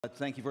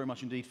Thank you very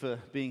much indeed for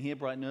being here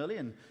bright and early,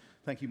 and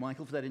thank you,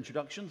 Michael, for that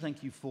introduction.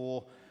 Thank you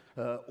for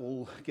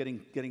all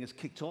getting us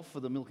kicked off for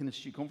the Milken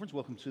Institute Conference.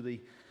 Welcome to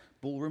the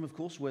ballroom, of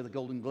course, where the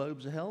Golden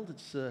Globes are held.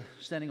 It's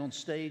standing on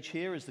stage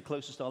here is the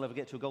closest I'll ever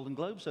get to a Golden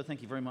Globe, so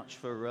thank you very much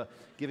for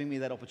giving me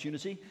that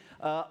opportunity.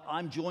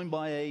 I'm joined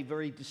by a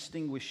very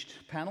distinguished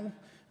panel,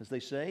 as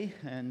they say,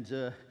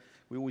 and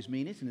we always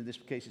mean it, and in this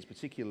case it's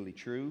particularly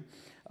true.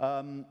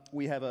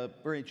 We have a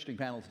very interesting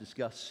panel to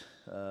discuss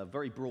a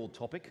very broad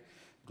topic,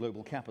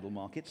 global capital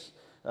markets.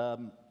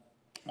 On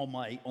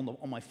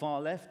my far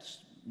left,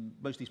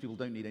 most of these people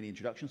don't need any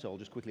introduction, so I'll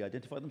just quickly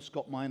identify them.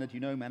 Scott Minor, do you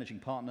know, Managing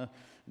Partner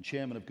and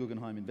Chairman of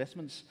Guggenheim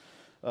Investments.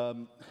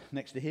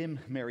 Next to him,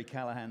 Mary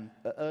Callahan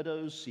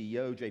Erdoes,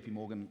 CEO,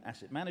 JPMorgan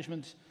Asset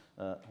Management.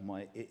 On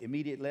my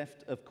immediate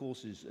left, of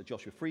course, is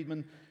Joshua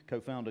Friedman,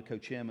 co-founder,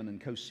 co-chairman,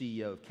 and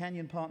co-CEO of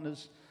Canyon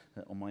Partners.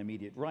 On my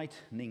immediate right,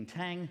 Ning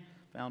Tang,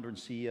 founder and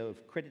CEO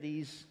of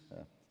CreditEase,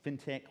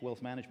 fintech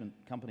wealth management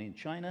company in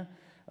China.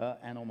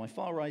 And on my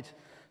far right,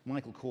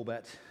 Michael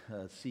Corbat,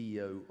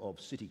 CEO of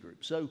Citigroup.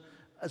 So,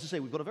 as I say,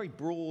 we've got a very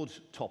broad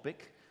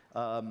topic,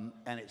 and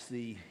it's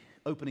the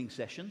opening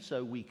session,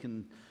 so we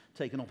can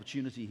take an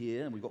opportunity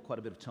here, and we've got quite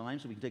a bit of time,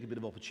 so we can take a bit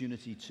of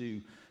opportunity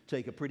to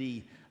take a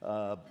pretty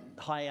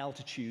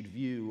high-altitude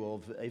view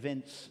of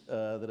events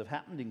that have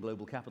happened in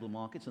global capital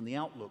markets and the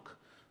outlook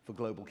for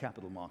global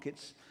capital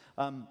markets.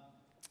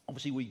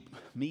 Obviously, we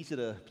meet at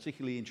a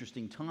particularly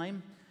interesting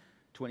time.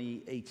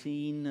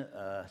 2018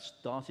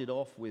 started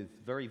off with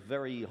very,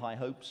 very high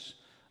hopes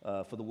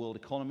for the world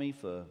economy,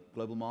 for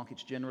global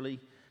markets generally,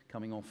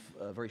 coming off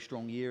a very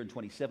strong year in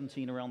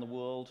 2017 around the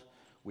world.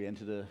 We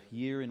entered a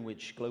year in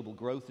which global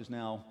growth is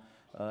now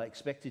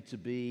expected to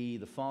be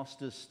the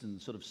fastest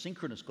and sort of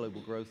synchronous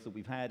global growth that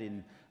we've had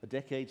in a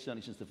decade,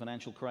 certainly since the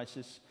financial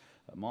crisis.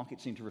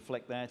 Markets seem to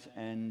reflect that,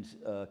 and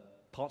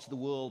parts of the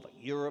world, like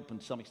Europe and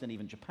to some extent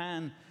even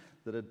Japan,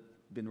 that had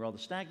been rather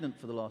stagnant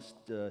for the last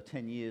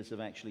 10 years have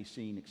actually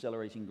seen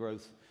accelerating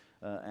growth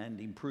and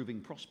improving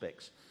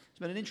prospects. It's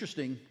been an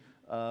interesting,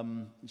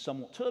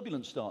 somewhat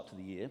turbulent start to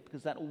the year,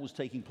 because that all was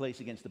taking place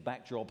against the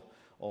backdrop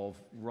of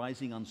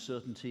rising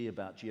uncertainty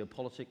about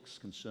geopolitics,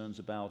 concerns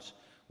about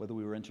whether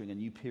we were entering a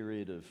new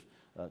period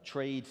of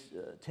trade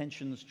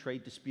tensions,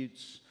 trade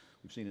disputes.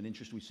 We've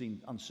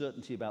seen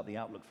uncertainty about the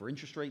outlook for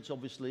interest rates,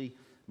 obviously,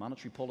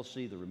 monetary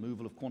policy, the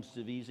removal of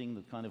quantitative easing,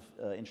 the kind of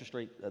interest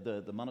rate,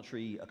 the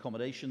monetary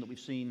accommodation that we've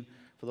seen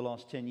for the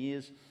last 10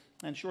 years.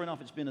 And sure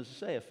enough, it's been, as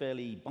I say, a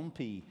fairly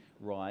bumpy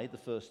ride the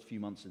first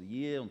few months of the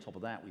year. On top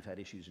of that, we've had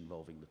issues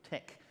involving the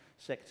tech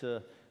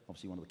sector,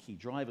 obviously one of the key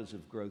drivers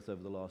of growth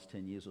over the last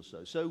 10 years or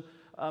so.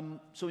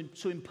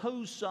 So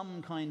impose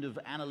some kind of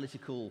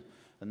analytical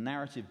and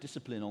narrative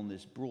discipline on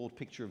this broad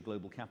picture of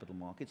global capital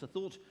markets. I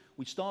thought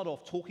we'd start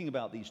off talking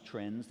about these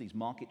trends, these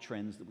market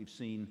trends that we've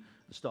seen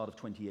at the start of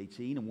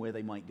 2018 and where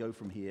they might go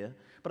from here.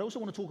 But I also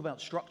want to talk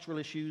about structural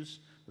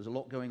issues. There's a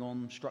lot going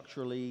on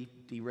structurally,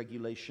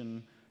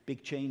 deregulation,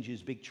 big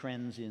changes, big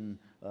trends in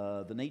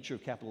the nature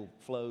of capital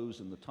flows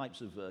and the types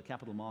of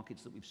capital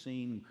markets that we've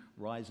seen,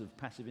 rise of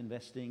passive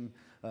investing,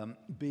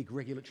 big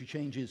regulatory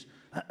changes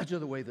to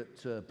the way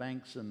that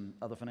banks and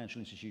other financial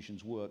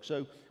institutions work.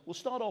 So we'll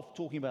start off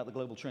talking about the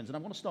global trends, and I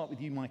want to start with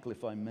you, Michael,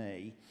 if I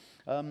may.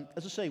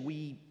 As I say,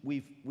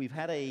 we're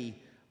at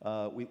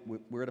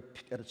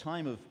a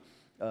time of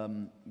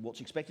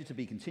what's expected to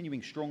be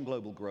continuing strong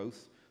global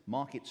growth.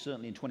 Markets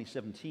certainly in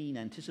 2017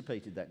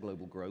 anticipated that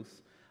global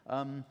growth.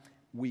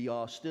 We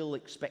are still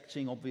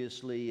expecting,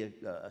 obviously,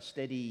 a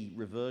steady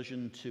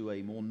reversion to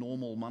a more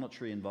normal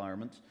monetary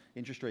environment,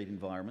 interest rate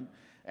environment,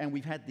 and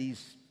we've had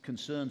these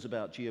concerns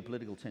about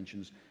geopolitical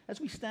tensions. As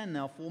we stand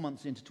now, 4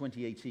 months into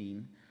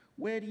 2018,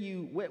 where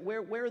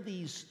are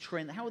these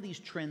trends? How are these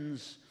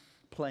trends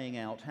playing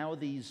out? How are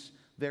these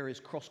various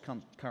cross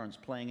currents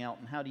playing out,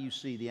 and how do you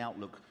see the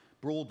outlook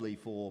broadly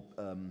for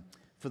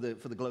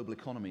the global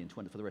economy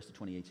for the rest of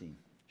 2018?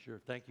 Sure,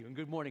 thank you, and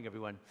good morning,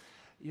 everyone.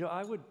 You know,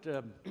 I would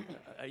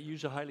I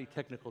use a highly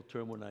technical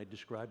term when I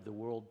describe the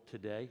world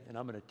today, and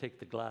I'm going to take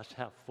the glass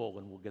half full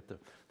and we'll get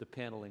the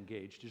panel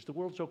engaged, is the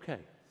world's okay.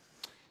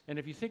 And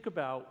if you think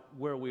about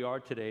where we are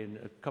today, and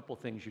a couple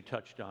things you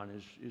touched on,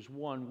 is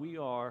one, we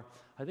are,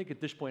 I think at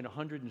this point,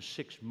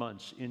 106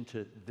 months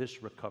into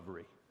this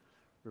recovery.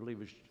 Really, it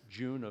was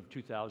June of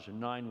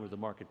 2009 where the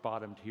market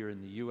bottomed here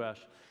in the US.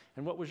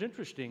 And what was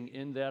interesting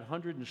in that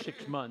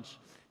 106 months,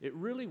 it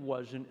really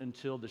wasn't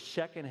until the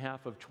second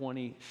half of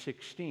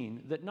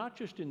 2016 that not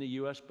just in the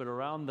US but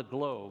around the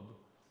globe,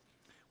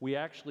 we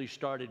actually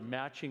started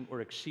matching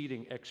or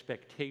exceeding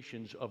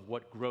expectations of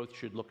what growth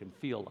should look and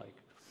feel like.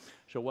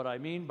 So what I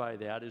mean by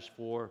that is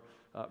for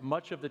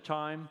much of the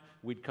time,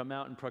 we'd come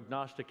out and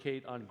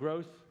prognosticate on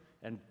growth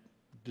and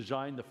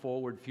design the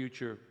forward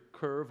future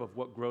curve of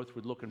what growth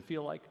would look and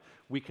feel like.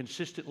 We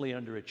consistently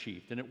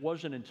underachieved, and it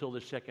wasn't until the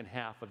second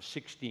half of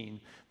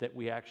 16 that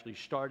we actually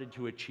started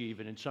to achieve,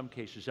 and in some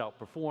cases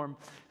outperform,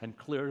 and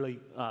clearly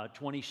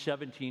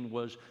 2017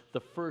 was the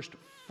first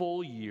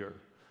full year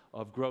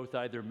of growth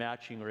either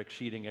matching or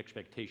exceeding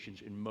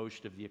expectations in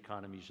most of the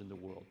economies in the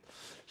world.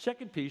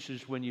 Second piece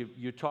is when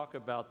you talk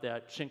about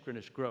that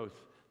synchronous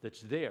growth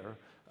that's there,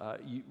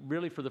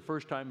 really for the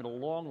first time in a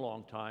long,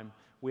 long time,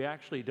 we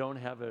actually don't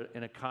have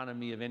an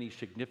economy of any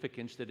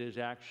significance that is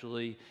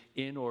actually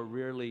in or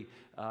really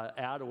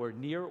at or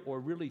near or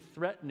really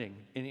threatening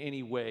in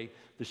any way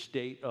the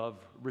state of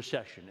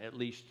recession, at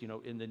least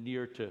in the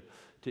near to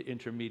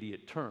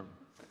intermediate term.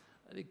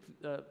 I think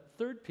the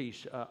third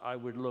piece I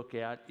would look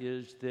at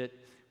is that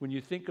when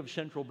you think of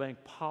central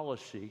bank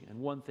policy, and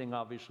one thing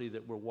obviously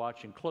that we're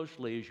watching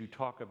closely as you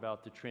talk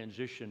about the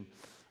transition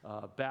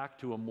back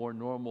to a more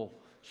normal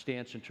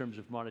stance in terms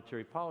of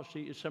monetary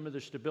policy is some of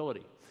the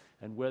stability.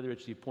 And whether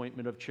it's the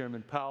appointment of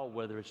Chairman Powell,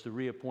 whether it's the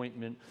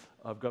reappointment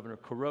of Governor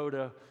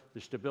Corbat,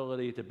 the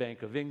stability at the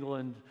Bank of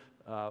England,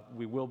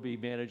 we will be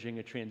managing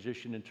a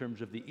transition in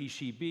terms of the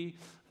ECB.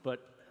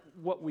 But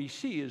what we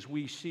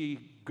see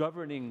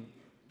governing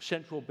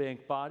central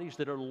bank bodies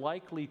that are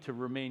likely to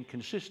remain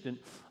consistent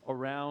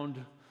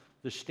around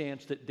the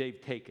stance that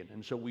they've taken.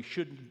 And so we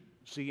shouldn't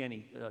see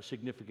any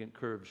significant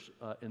curves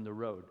in the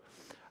road.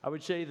 I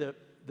would say that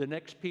the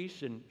next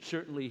piece, and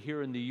certainly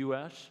here in the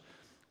U.S.,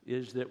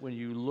 is that when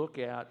you look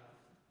at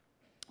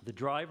the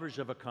drivers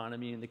of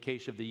economy, in the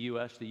case of the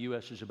U.S.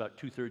 is about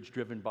 2/3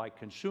 driven by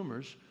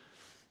consumers.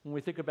 When we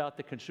think about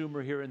the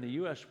consumer here in the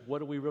U.S., what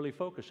do we really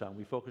focus on?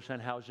 We focus on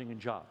housing and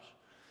jobs.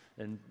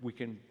 And we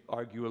can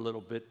argue a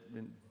little bit,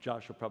 and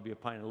Josh will probably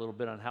opine a little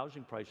bit on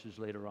housing prices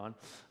later on,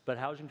 but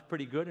housing's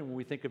pretty good, and when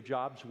we think of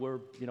jobs, we're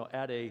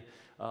at a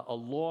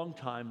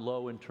long-time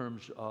low in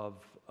terms of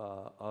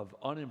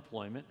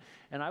unemployment.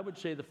 And I would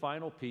say the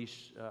final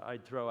piece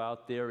I'd throw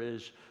out there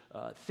is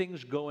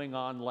things going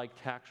on like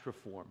tax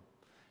reform.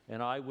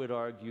 And I would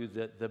argue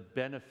that the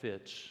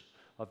benefits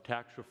of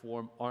tax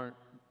reform aren't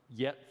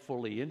yet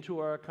fully into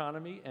our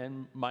economy,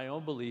 and my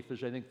own belief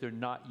is I think they're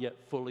not yet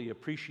fully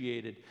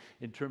appreciated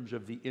in terms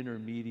of the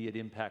intermediate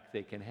impact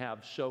they can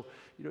have. So,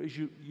 as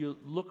you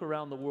look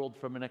around the world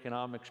from an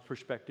economics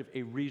perspective,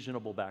 a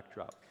reasonable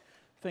backdrop.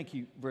 Thank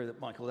you,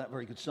 Michael. That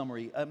very good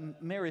summary.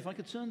 Mary, if I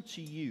could turn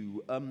to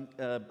you, and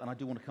I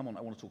do want to come on,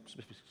 I want to talk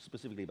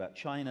specifically about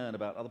China and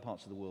about other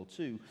parts of the world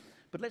too,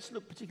 but let's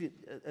look particularly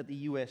at the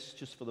US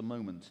just for the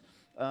moment.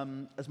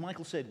 As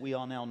Michael said, we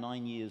are now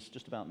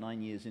just about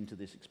 9 years into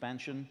this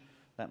expansion.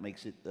 That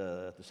makes it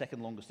the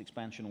second longest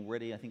expansion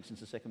already, I think, since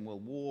the Second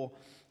World War.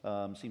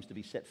 Seems to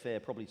be set fair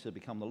probably to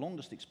become the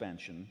longest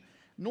expansion.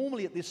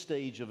 Normally at this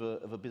stage of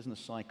a business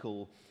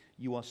cycle,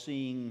 you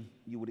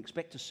would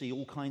expect to see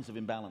all kinds of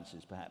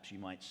imbalances. Perhaps you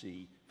might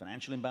see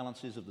financial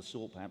imbalances of the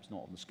sort, perhaps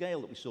not on the scale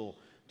that we saw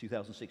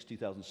 2006,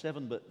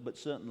 2007, but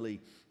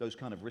certainly those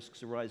kind of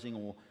risks are rising,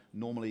 or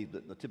normally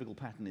the typical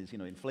pattern is,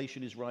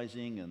 inflation is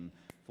rising and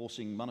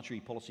forcing monetary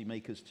policy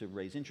makers to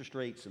raise interest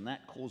rates, and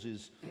that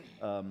causes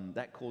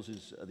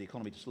the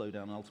economy to slow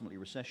down and ultimately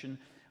recession.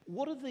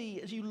 What are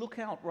as you look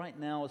out right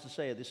now, as I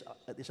say, at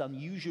this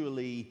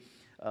unusually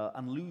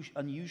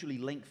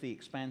lengthy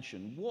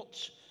expansion,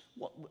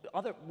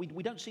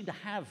 we don't seem to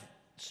have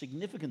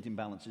significant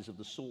imbalances of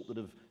the sort that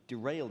have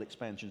derailed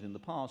expansions in the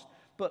past,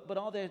 but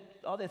are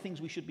there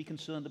things we should be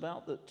concerned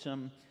about that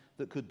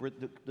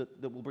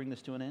will bring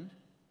this to an end?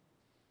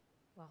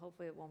 Well,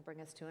 hopefully it won't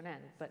bring us to an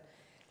end, but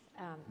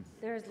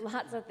there's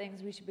lots of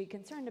things we should be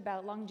concerned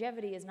about.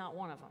 Longevity is not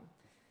one of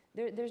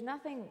them. There's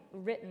nothing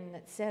written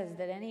that says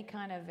that any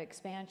kind of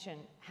expansion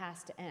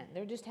has to end.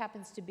 There just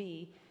happens to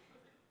be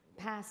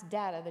past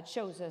data that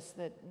shows us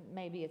that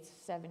maybe it's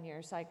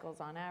 7-year cycles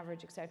on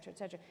average, et cetera, et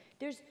cetera.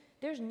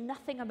 There's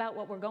nothing about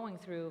what we're going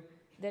through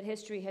that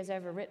history has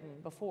ever written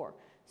before.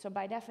 So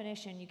by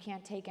definition, you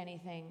can't take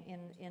anything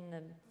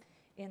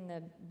in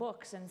the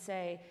books and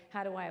say,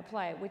 how do I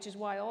apply it? Which is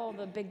why all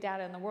the big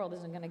data in the world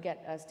isn't going to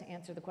get us to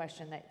answer the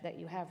question that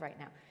you have right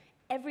now.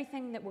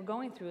 Everything that we're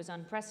going through is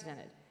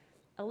unprecedented.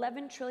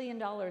 $11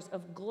 trillion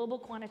of global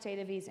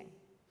quantitative easing,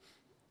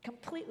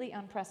 completely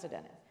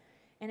unprecedented.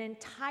 An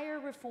entire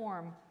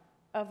reform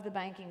of the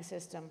banking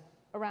system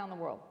around the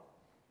world.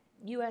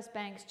 US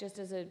banks, just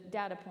as a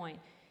data point,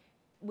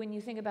 when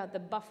you think about the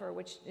buffer,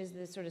 which is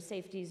the sort of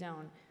safety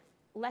zone,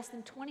 less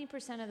than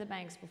 20% of the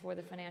banks before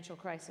the financial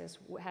crisis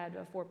had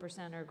a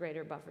 4% or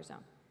greater buffer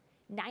zone.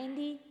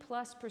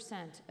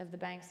 90+% of the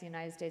banks in the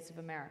United States of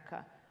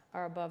America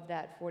are above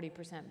that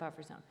 40%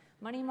 buffer zone.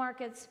 Money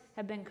markets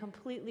have been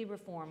completely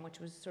reformed, which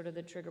was sort of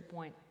the trigger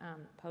point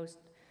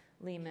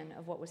post-Lehman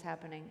of what was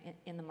happening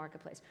in the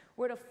marketplace.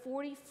 We're at a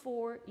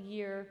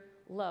 44-year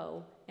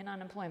low in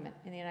unemployment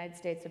in the United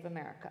States of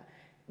America.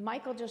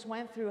 Michael just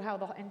went through how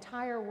the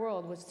entire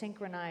world was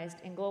synchronized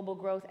in global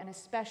growth, and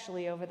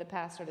especially over the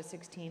past sort of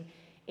 16,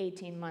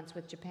 18 months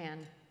with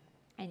Japan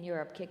and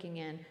Europe kicking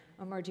in,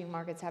 emerging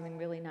markets having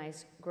really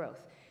nice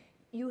growth.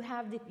 You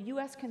have the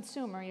U.S.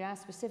 consumer, you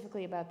asked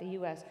specifically about the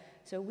U.S.,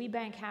 so we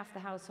bank half the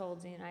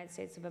households in the United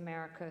States of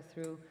America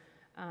through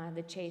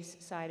the Chase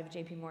side of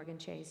JPMorgan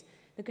Chase.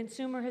 The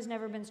consumer has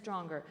never been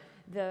stronger.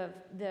 The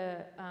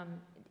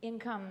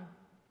income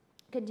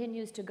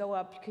continues to go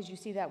up because you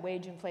see that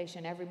wage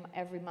inflation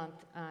every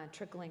month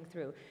trickling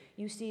through.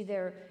 You see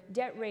their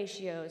debt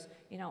ratios.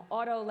 You know,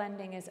 auto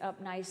lending is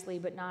up nicely,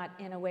 but not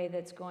in a way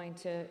that's going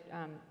to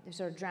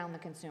sort of drown the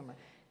consumer.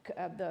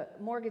 The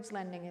mortgage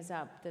lending is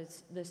up.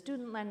 The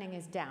student lending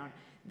is down.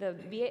 The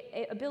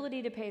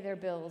ability to pay their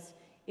bills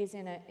is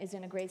in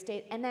a great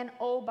state. And then,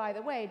 oh, by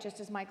the way, just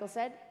as Michael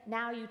said,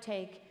 now you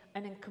take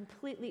a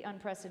completely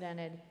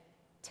unprecedented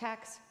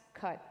tax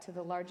cut to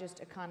the largest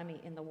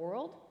economy in the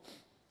world,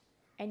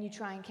 and you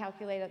try and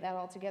calculate that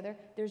all together,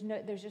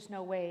 there's just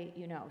no way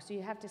you know. So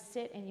you have to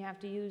sit and you have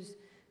to use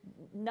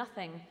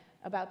nothing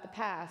about the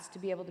past to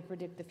be able to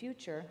predict the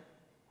future.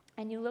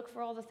 And you look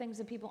for all the things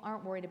that people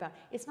aren't worried about.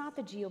 It's not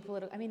the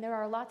geopolitical, I mean, there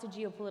are lots of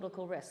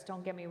geopolitical risks,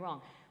 don't get me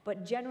wrong.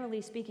 But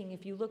generally speaking,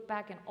 if you look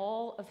back in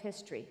all of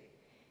history,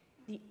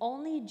 the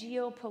only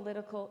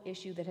geopolitical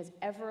issue that has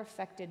ever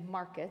affected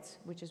markets,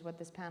 which is what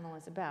this panel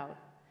is about,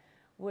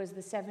 was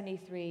the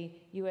 73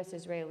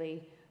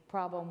 US-Israeli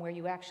problem, where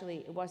you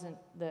actually, it wasn't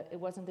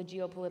the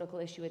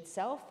geopolitical issue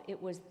itself,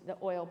 it was the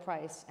oil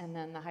price and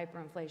then the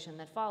hyperinflation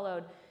that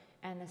followed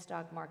and the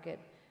stock market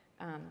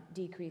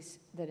decrease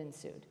that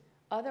ensued.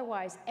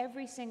 Otherwise,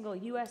 every single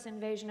US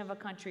invasion of a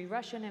country,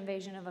 Russian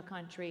invasion of a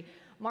country,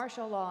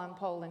 martial law in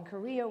Poland,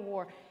 Korea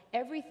War,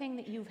 everything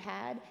that you've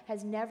had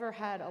has never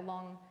had a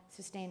long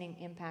sustaining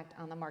impact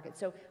on the market.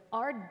 So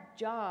our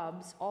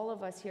jobs, all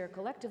of us here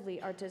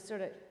collectively, are to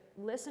sort of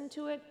listen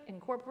to it,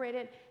 incorporate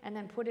it, and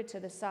then put it to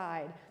the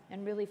side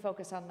and really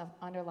focus on the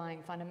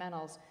underlying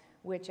fundamentals,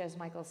 which, as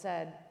Michael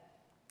said,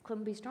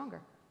 couldn't be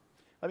stronger.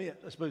 I mean,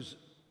 I suppose,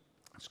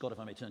 Scott, if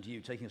I may turn to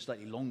you, taking a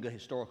slightly longer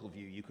historical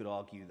view, you could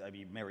argue, I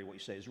mean, Mary, what you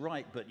say is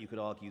right, but you could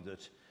argue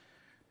that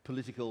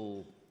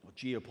political or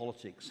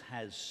geopolitics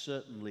has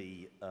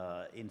certainly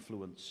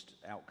influenced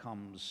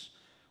outcomes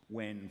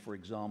when, for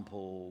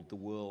example, the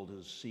world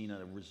has seen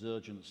a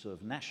resurgence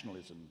of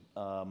nationalism.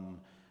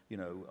 You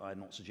know, I'm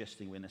not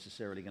suggesting we're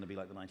necessarily going to be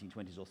like the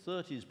 1920s or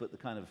 30s, but the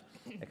kind of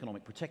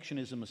economic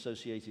protectionism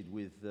associated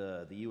with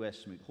the US,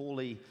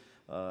 Smoot-Hawley,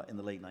 in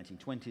the late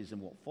 1920s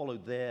and what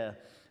followed there,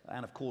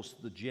 and of course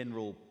the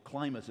general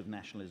climate of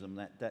nationalism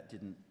that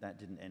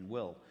didn't end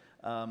well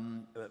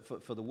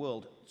for the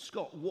world.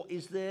 Scott, what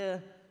is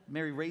there?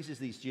 Mary raises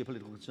these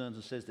geopolitical concerns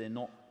and says they're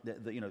not.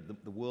 You know,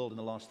 the world in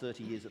the last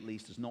 30 years at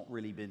least has not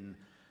really been.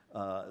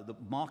 The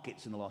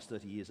markets in the last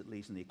 30 years at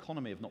least, and the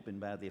economy have not been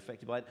badly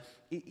affected by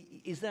it.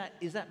 Is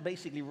that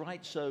basically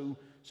right? So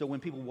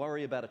when people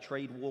worry about a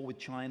trade war with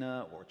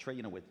China or a trade,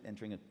 you know, we're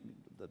entering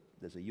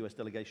there's a U.S.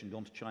 delegation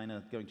going to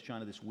China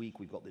this week.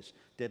 We've got this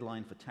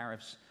deadline for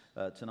tariffs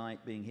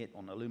tonight being hit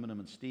on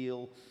aluminum and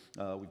steel.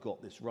 We've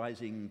got this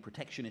rising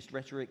protectionist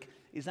rhetoric.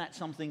 Is that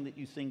something that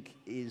you think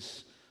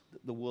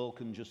the world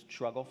can just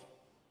shrug off?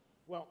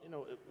 Well, you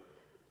know,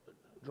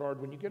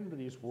 Gerard, when you get into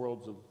these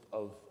worlds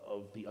of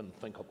the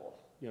unthinkable,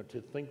 you know,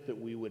 to think that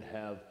we would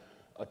have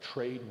a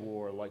trade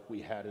war like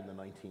we had in the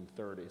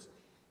 1930s,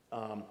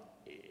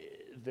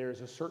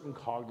 there's a certain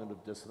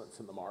cognitive dissonance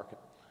in the market.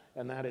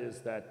 And that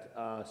is that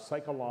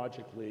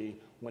psychologically,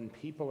 when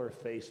people are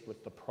faced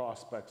with the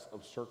prospects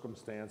of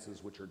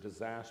circumstances which are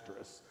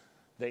disastrous,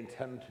 they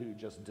tend to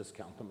just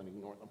discount them and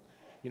ignore them.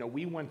 You know,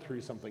 we went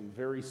through something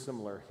very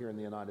similar here in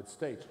the United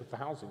States with the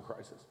housing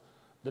crisis.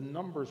 The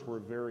numbers were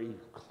very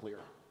clear.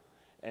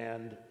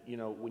 And, you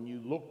know, when you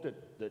looked at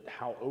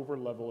how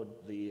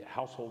over-leveled the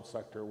household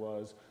sector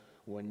was,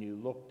 when you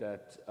looked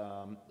at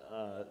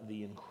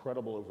the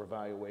incredible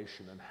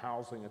overvaluation in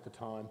housing at the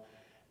time,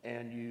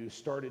 and you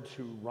started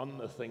to run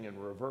the thing in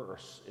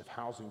reverse, if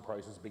housing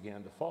prices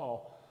began to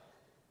fall,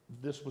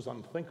 this was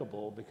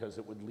unthinkable because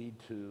it would lead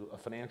to a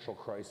financial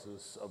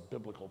crisis of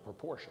biblical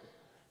proportion.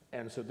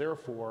 And so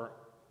therefore,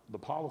 the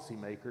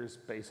policymakers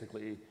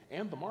basically,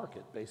 and the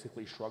market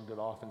basically shrugged it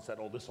off and said,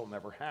 oh, this will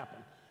never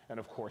happen. And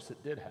of course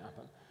it did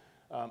happen.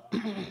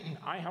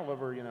 I,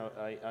 however, you know,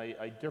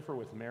 I differ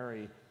with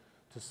Mary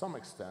to some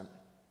extent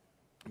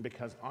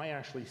because I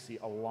actually see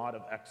a lot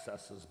of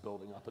excesses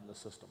building up in the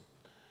system.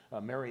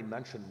 Mary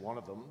mentioned one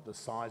of them, the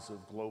size of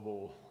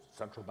global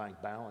central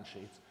bank balance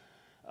sheets.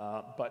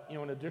 But, you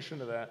know, in addition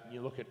to that,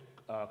 you look at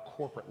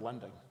corporate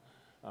lending.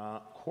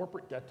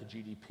 Corporate debt to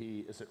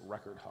GDP is at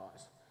record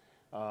highs.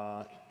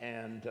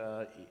 And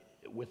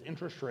with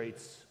interest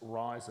rates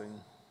rising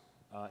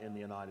in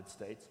the United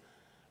States,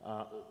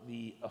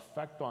 the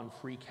effect on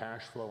free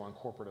cash flow on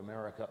corporate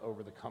America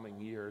over the coming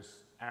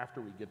years,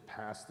 after we get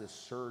past this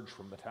surge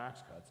from the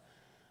tax cuts,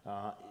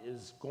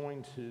 is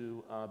going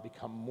to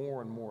become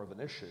more and more of an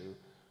issue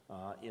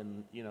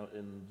in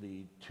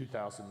the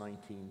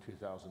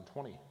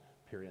 2019-2020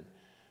 period.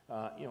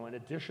 You know, in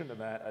addition to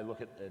that, I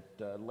look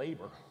at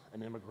labor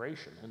and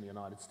immigration in the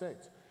United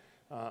States.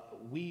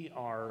 We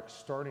are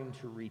starting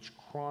to reach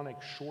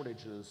chronic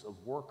shortages of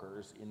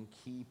workers in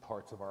key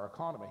parts of our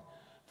economy.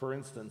 For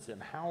instance, in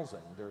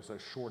housing, there's a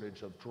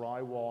shortage of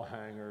drywall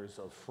hangers,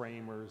 of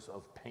framers,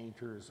 of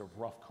painters, of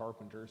rough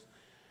carpenters,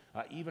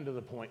 even to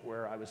the point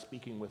where I was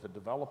speaking with a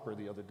developer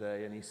the other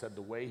day, and he said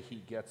the way he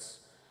gets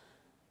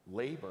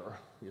labor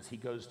is he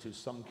goes to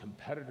some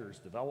competitor's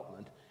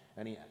development,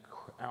 and he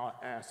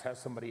has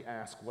somebody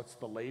ask, what's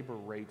the labor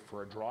rate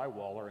for a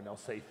drywaller, and they'll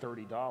say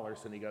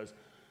 $30, and he goes,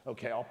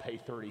 okay, I'll pay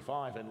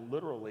 35, and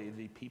literally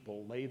the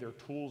people lay their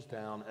tools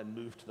down and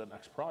move to the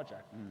next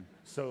project.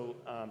 So,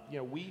 you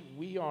know,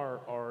 we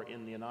are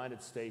in the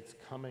United States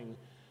coming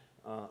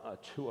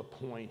to a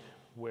point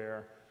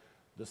where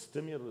the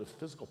stimulative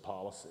fiscal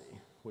policy,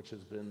 which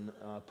has been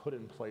put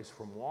in place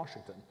from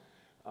Washington,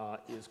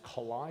 is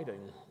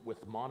colliding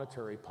with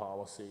monetary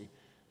policy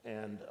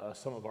and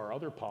some of our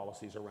other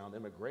policies around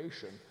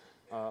immigration,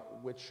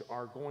 which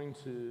are going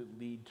to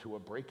lead to a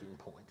breaking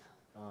point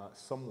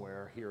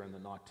somewhere here in the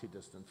not too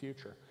distant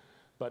future.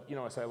 But, you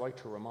know, as I like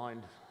to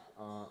remind,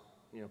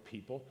 you know,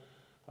 people,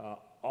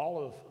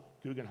 all of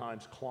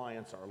Guggenheim's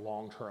clients are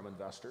long-term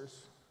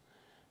investors.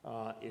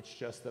 It's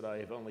just that I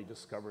have only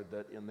discovered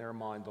that in their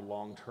mind, the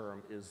long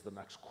term is the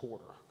next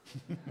quarter.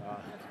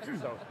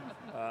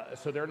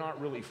 So they're not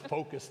really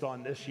focused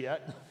on this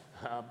yet,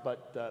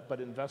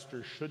 but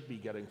investors should be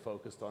getting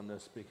focused on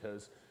this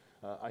because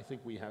I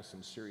think we have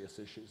some serious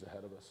issues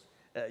ahead of us.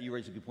 You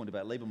raised a good point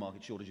about labor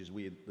market shortages.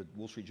 We, at the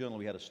Wall Street Journal,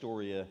 we had a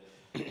story,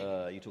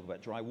 you talk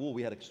about drywall.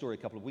 We had a story a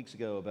couple of weeks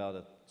ago about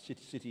a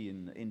city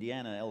in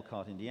Indiana,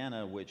 Elkhart,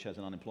 Indiana, which has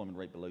an unemployment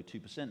rate below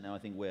 2% now, I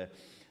think, where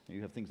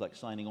you have things like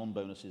signing on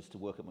bonuses to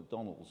work at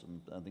McDonald's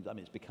and things. I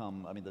mean, it's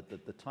become, I mean,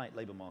 the tight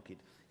labor market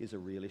is a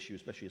real issue,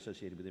 especially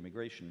associated with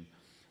immigration.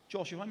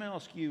 Josh, if I may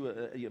ask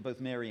you,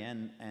 both Mary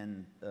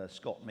and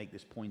Scott make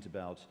this point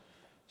about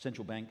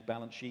central bank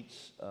balance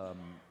sheets.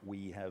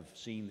 We have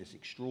seen this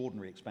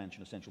extraordinary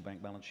expansion of central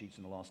bank balance sheets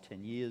in the last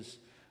 10 years,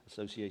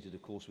 associated,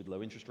 of course, with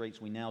low interest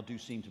rates. We now do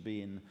seem to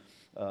be in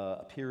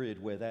a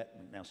period where that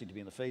now seem to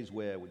be in the phase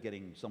where we're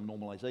getting some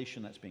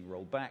normalization. That's being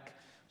rolled back.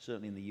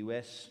 Certainly in the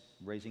US,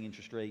 raising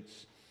interest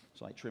rates,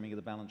 slight trimming of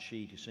the balance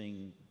sheet. You're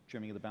seeing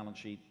trimming of the balance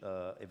sheet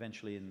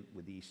eventually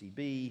with the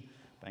ECB,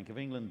 Bank of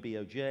England,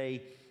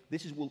 BOJ.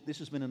 This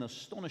has been an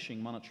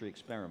astonishing monetary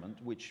experiment,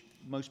 which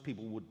most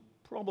people would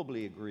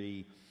probably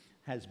agree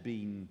has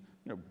been,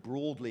 you know,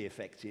 broadly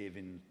effective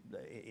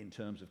in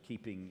terms of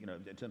keeping, you know,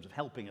 in terms of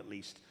helping at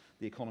least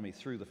the economy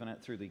through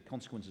the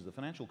consequences of the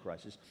financial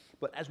crisis.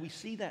 But as we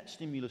see that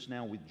stimulus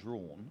now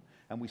withdrawn,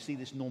 and we see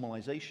this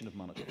normalization of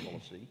monetary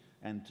policy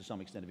and to some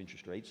extent of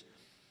interest rates,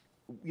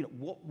 you know,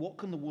 what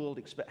can the world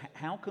expect?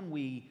 How can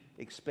we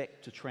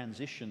expect to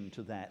transition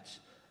to that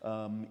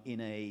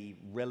in a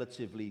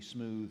relatively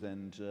smooth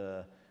and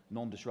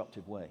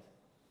non-disruptive way?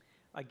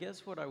 I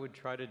guess what I would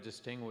try to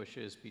distinguish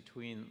is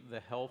between the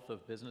health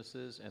of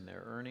businesses and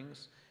their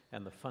earnings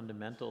and the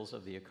fundamentals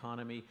of the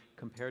economy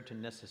compared to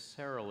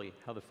necessarily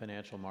how the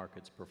financial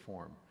markets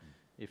perform.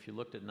 If you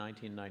looked at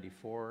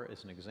 1994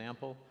 as an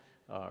example,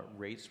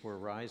 rates were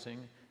rising,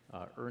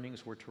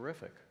 earnings were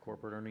terrific.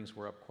 Corporate earnings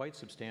were up quite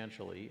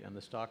substantially, and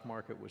the stock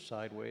market was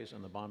sideways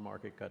and the bond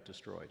market got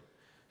destroyed.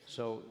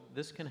 So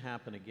this can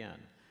happen again.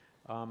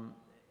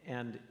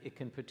 And it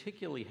can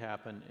particularly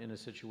happen in a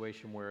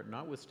situation where,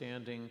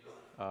 notwithstanding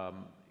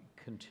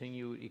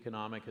continued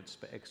economic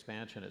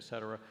expansion, et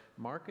cetera,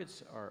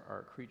 markets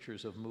are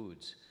creatures of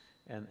moods.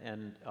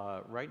 And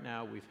right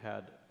now we've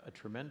had a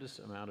tremendous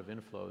amount of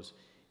inflows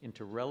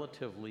into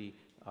relatively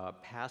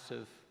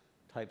passive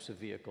types of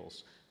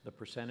vehicles. The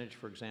percentage,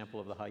 for example,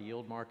 of the high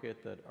yield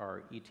market that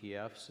are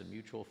ETFs and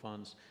mutual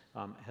funds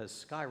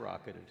has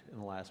skyrocketed in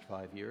the last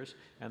 5 years,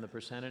 and the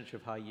percentage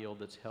of high yield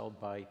that's held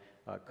by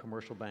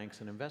commercial banks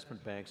and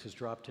investment banks has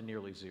dropped to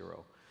nearly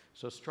zero.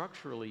 So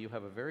structurally, you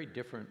have a very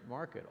different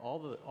market.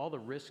 All the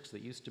risks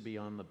that used to be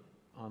on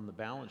the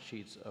balance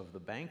sheets of the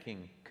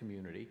banking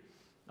community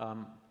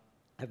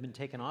have been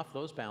taken off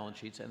those balance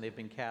sheets, and they've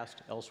been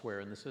cast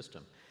elsewhere in the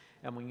system.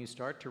 And when you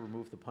start to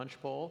remove the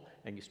punch bowl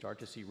and you start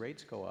to see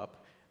rates go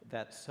up,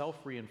 that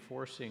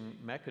self-reinforcing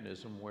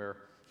mechanism where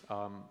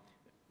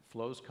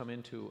flows come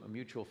into a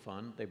mutual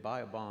fund, they buy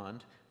a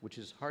bond, which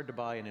is hard to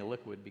buy and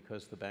illiquid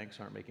because the banks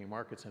aren't making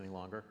markets any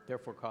longer,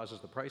 therefore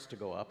causes the price to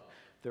go up,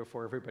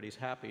 therefore everybody's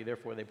happy,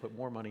 therefore they put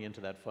more money into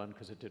that fund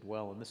because it did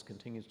well, and this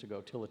continues to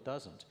go till it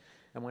doesn't.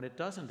 And when it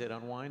doesn't, it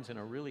unwinds in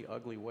a really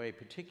ugly way,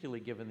 particularly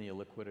given the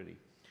illiquidity.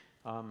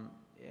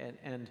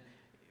 And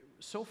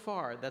so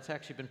far, that's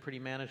actually been pretty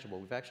manageable.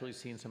 We've actually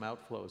seen some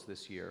outflows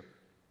this year.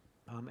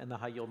 And the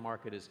high yield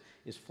market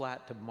is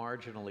flat to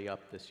marginally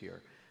up this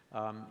year.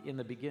 In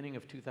the beginning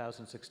of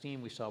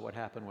 2016, we saw what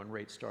happened when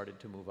rates started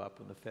to move up,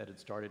 and the Fed had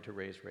started to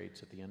raise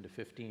rates at the end of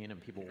 15, and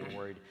people were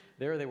worried.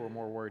 They were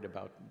more worried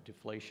about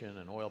deflation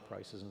and oil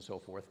prices and so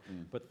forth.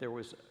 But there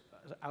was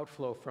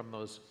outflow from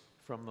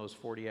those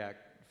 40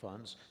 Act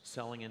funds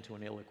selling into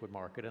an illiquid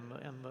market,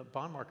 and the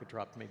bond market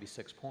dropped maybe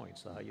 6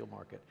 points, the high yield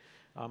market.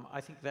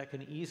 I think that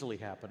can easily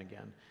happen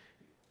again.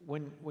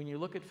 When you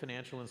look at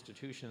financial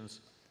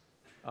institutions,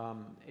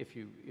 if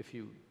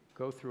you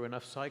go through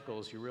enough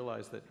cycles, you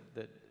realize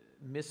that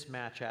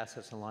mismatch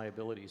assets and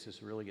liabilities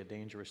is really a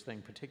dangerous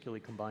thing,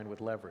 particularly combined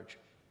with leverage.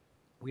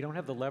 We don't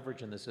have the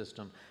leverage in the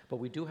system, but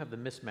we do have the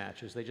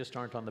mismatches. They just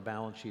aren't on the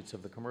balance sheets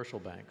of the commercial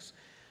banks.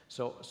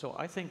 So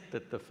I think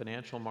that the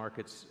financial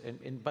markets,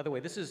 and by the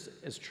way, this is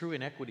as true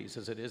in equities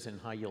as it is in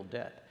high yield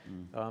debt.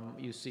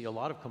 You see a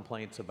lot of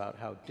complaints about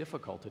how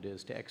difficult it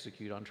is to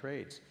execute on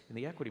trades in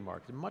the equity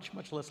market, much,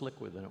 much less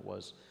liquid than it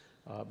was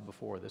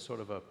before. There's sort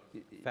of a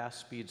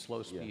fast speed,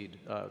 slow speed.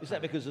 Is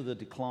that because of the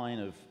decline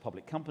of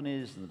public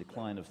companies and the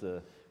decline of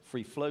the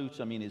free float?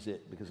 I mean, is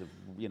it because of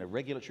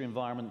regulatory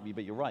environment?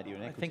 But you're right.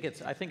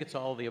 I think it's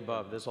all of the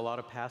above. There's a lot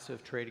of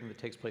passive trading that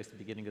takes place at the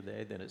beginning of the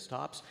day, then it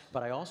stops.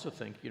 But I also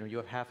think you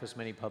have half as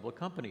many public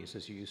companies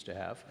as you used to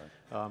have.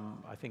 Right.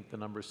 I think the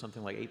number is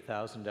something like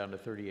 8,000 down to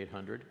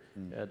 3,800,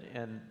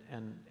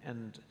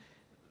 and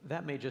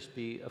that may just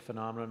be a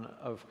phenomenon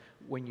of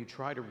when you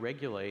try to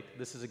regulate.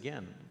 This is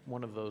again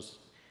one of those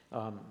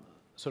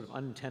sort of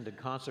unintended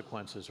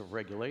consequences of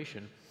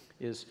regulation.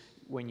 Is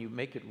when you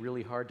make it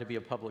really hard to be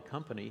a public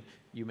company,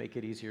 you make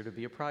it easier to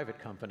be a private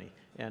company.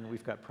 And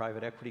we've got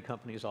private equity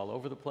companies all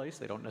over the place.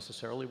 They don't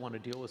necessarily want to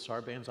deal with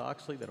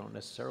Sarbanes-Oxley. They don't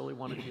necessarily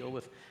want to deal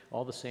with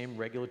all the same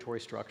regulatory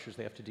structures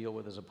they have to deal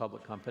with as a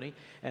public company.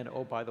 And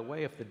oh, by the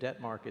way, if the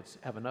debt markets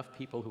have enough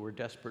people who are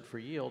desperate for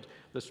yield,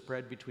 the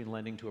spread between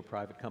lending to a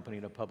private company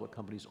and a public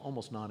company is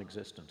almost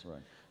non-existent.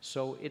 Right.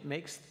 So it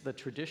makes the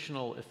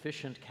traditional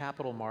efficient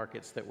capital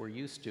markets that we're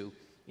used to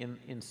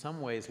in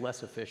some ways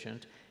less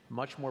efficient,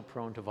 much more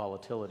prone to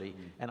volatility,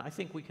 and I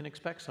think we can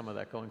expect some of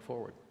that going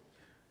forward.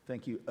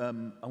 Thank you.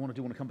 I want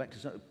to come back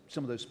to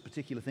some of those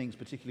particular things,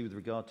 particularly with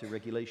regard to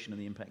regulation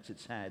and the impacts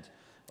it's had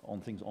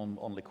on things,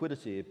 on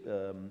liquidity,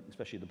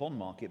 especially the bond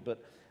market.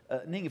 But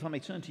Ning, if I may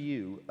turn to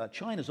you,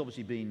 China's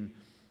obviously been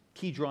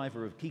key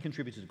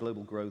contributor to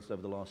global growth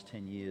over the last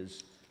 10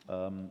 years.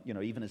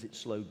 Even as it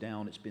slowed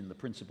down, it's been the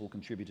principal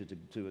contributor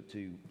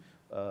to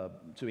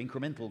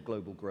incremental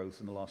global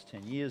growth in the last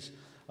 10 years.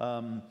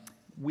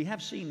 We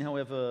have seen,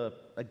 however,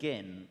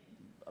 again,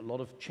 a lot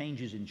of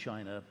changes in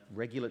China,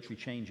 regulatory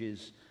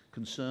changes,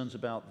 concerns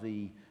about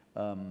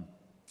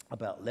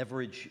about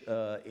leverage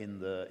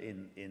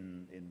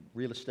in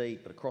real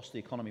estate, but across the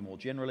economy more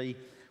generally.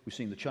 We've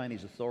seen the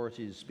Chinese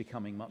authorities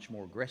becoming much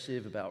more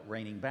aggressive about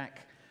reining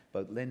back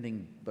both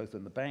lending, both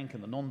in the bank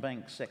and the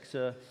non-bank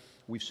sector.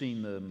 We've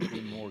seen them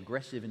being more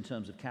aggressive in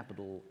terms of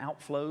capital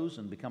outflows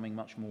and becoming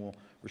much more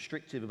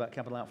restrictive about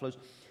capital outflows.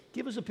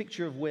 Give us a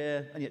picture of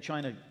where, and yet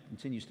China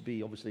continues to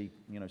be obviously,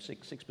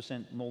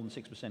 6%, more than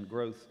 6%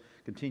 growth,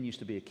 continues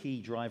to be a key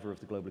driver of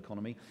the global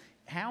economy.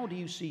 How do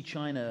you see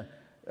China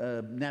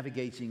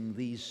navigating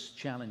these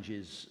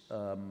challenges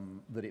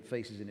that it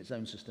faces in its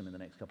own system in the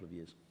next couple of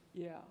years?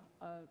 Yeah,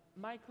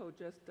 Michael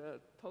just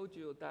told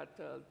you that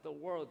the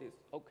world is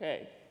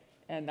okay,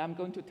 and I'm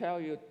going to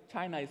tell you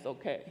China is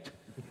okay.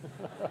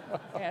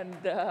 And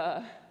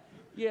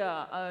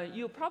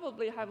you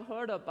probably have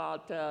heard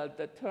about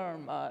the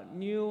term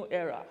new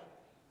era.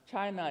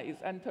 China is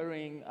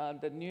entering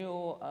the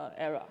new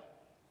era.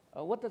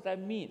 What does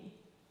that mean?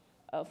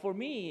 For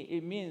me,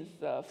 it means,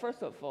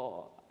 first of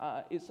all,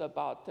 it's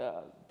about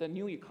the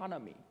new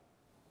economy.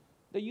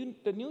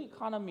 The new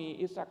economy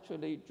is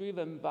actually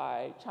driven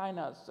by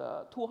China's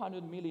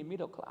 200 million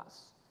middle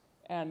class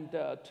and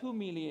 2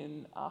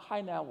 million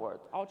high net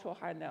worth, ultra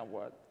high net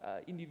worth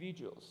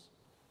individuals.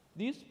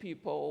 These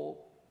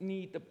people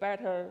need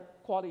better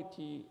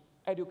quality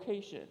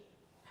education,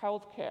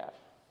 healthcare.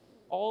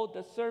 All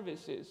the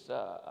services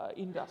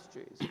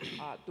industries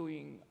are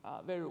doing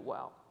very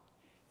well.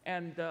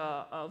 And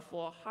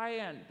for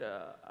high-end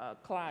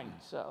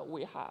clients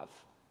we have,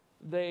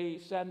 they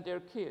send their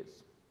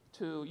kids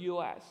to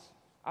US,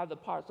 other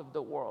parts of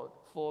the world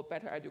for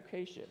better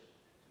education.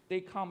 They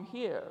come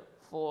here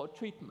for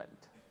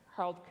treatment,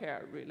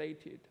 healthcare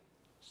related,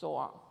 so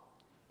on.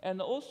 And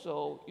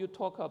also, you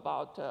talk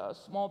about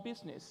small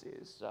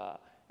businesses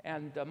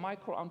and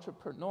micro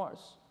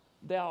entrepreneurs.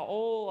 They are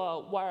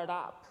all wired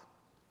up.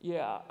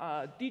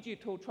 Yeah,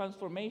 digital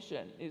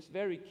transformation is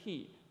very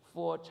key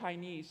for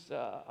Chinese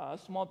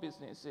small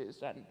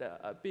businesses and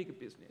big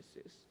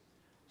businesses.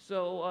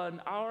 So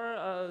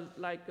our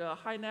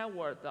high net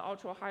worth,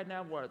 ultra high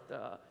net worth,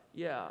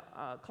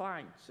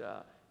 clients,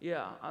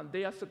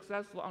 they are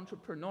successful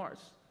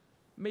entrepreneurs,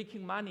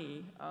 making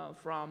money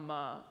from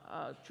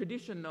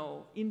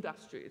traditional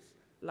industries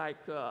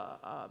like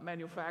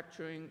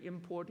manufacturing,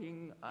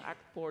 importing,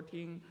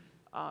 exporting,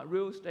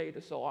 real estate,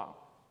 and so on.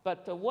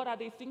 But what are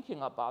they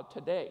thinking about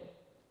today?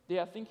 They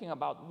are thinking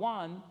about,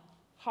 one,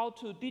 how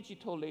to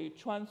digitally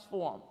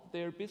transform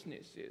their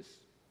businesses.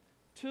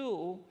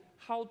 Two,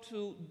 how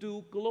to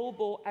do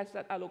global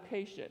asset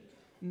allocation,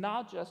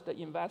 not just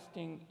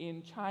investing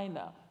in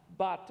China,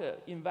 but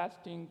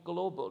investing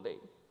globally.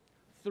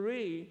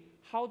 Three,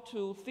 how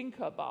to think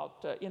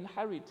about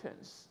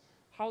inheritance,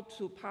 how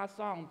to pass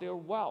on their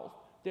wealth,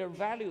 their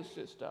value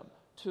system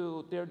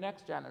to their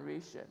next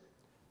generation.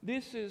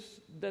 This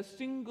is the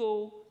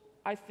single,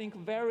 I think,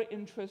 very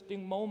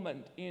interesting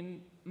moment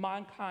in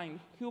mankind,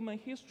 human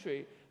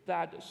history,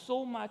 that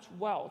so much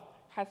wealth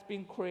has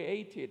been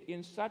created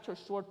in such a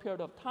short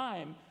period of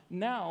time.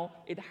 Now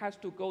it has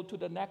to go to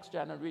the next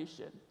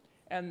generation.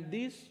 And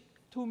these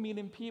 2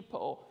 million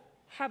people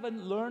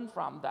haven't learned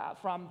from that,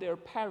 from their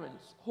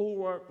parents who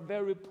were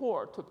very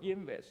poor to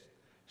begin with.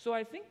 So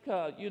I think,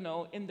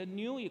 in the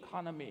new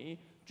economy,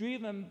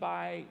 driven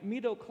by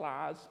middle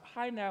class,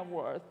 high net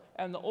worth,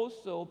 and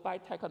also by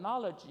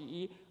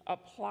technology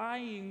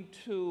applying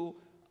to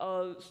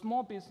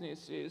small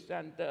businesses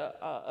and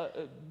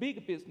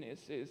big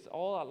businesses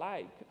all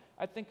alike,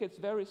 I think it's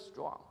very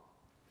strong.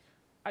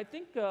 I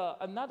think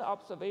another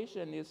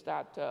observation is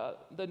that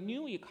the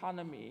new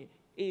economy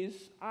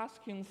is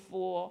asking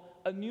for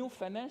a new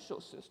financial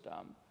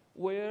system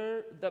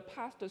where the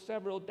past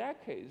several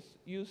decades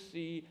you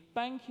see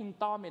banking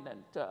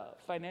dominant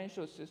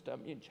financial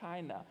system in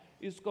China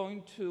is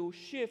going to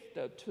shift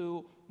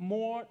to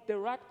more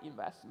direct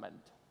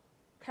investment,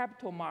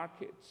 capital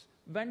markets,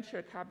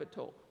 venture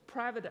capital,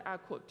 private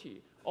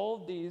equity, all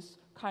these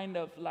kind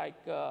of like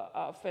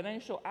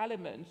financial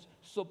elements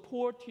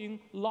supporting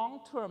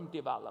long-term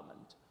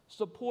development,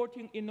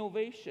 supporting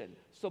innovation,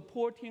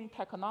 supporting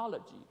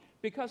technology,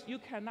 because you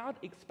cannot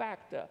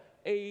expect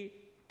a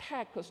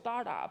tech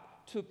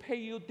startup to pay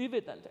you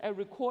dividend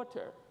every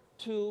quarter,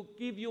 to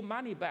give you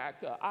money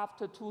back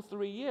after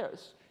 2-3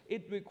 years.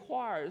 It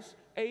requires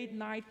 8,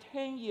 9,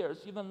 10 years,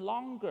 even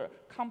longer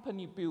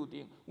company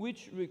building,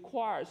 which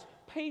requires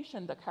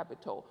patient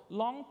capital,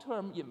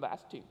 long-term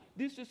investing.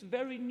 This is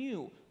very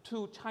new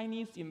to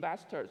Chinese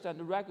investors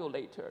and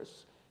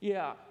regulators.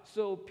 Yeah,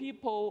 so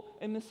people,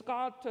 and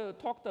Scott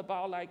talked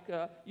about like,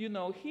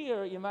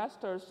 here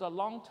investors are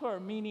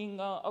long-term meaning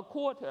a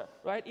quarter,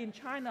 right? In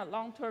China,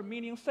 long-term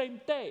meaning same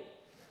day.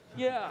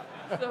 Yeah,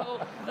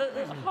 so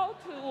how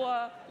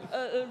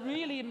to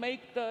really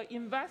make the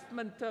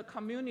investment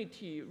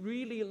community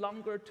really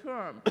longer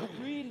term,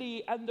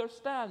 really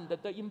understand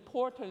the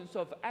importance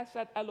of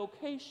asset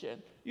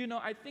allocation.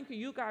 I think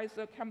you guys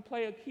can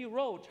play a key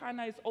role.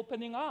 China is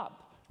opening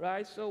up.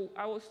 Right, so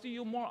I will see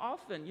you more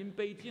often in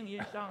Beijing,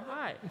 in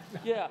Shanghai.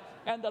 Yeah,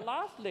 and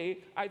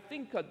lastly, I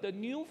think the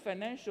new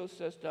financial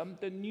system,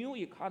 the new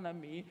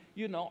economy,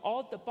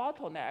 all the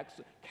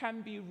bottlenecks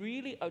can be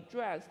really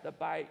addressed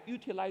by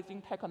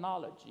utilizing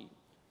technology.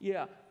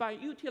 Yeah, by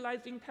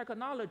utilizing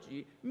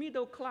technology,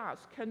 middle class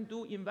can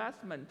do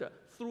investment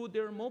through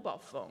their mobile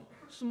phone.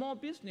 Small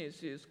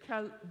businesses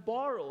can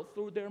borrow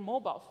through their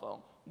mobile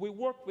phone. We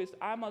work with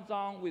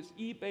Amazon, with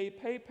eBay,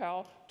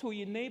 PayPal to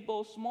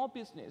enable small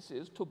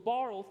businesses to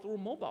borrow through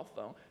mobile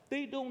phone.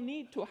 They don't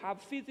need to have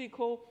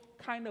physical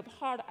kind of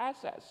hard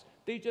assets.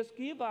 They just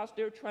give us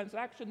their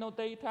transactional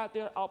data,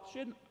 their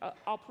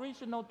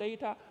operational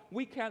data.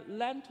 We can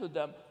lend to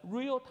them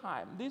real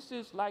time. This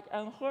is like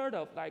unheard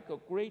of, like a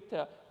great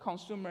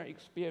consumer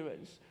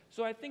experience.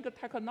 So I think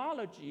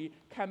technology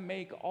can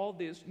make all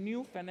this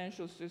new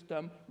financial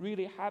system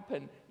really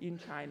happen in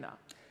China.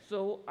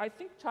 So I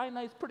think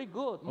China is pretty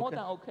good, more than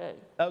okay.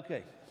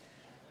 Okay.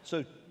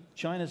 So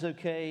China's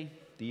okay,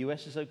 the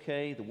US is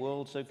okay, the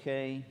world's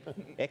okay,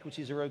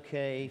 equities are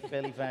okay,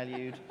 fairly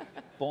valued,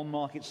 bond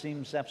market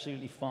seems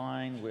absolutely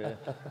fine, we're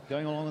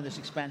going along with this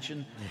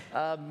expansion.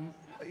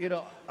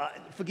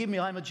 Forgive me,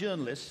 I'm a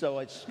journalist, so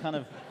it's kind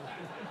of,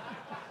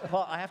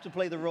 I have to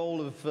play the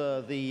role of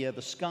the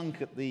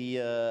skunk at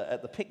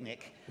the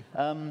picnic.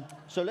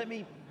 So let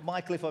me,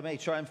 Michael, if I may,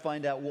 try and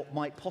find out what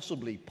might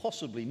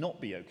possibly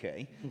not be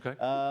okay. Okay.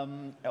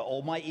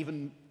 Or might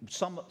even,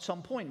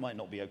 some point might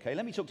not be okay.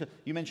 Let me talk to,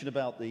 you mentioned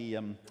about the,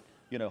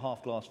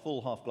 half glass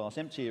full, half glass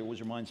empty. It always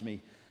reminds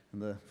me in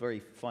the very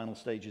final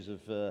stages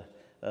of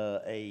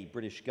a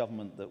British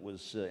government that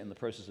was in the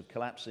process of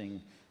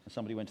collapsing.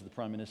 Somebody went to the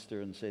Prime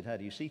Minister and said, how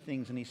do you see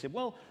things? And he said,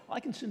 well, I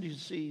can simply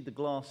see the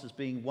glass as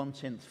being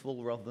 1/10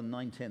 full rather than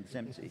 9/10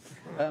 empty.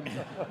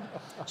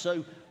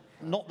 So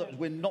not that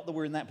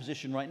we're in that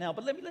position right now,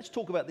 but let's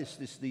talk about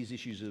these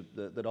issues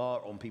that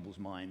are on people's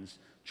minds,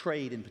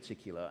 trade in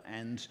particular,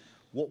 and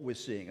what we're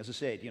seeing. As I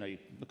said, you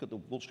look at the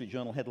Wall Street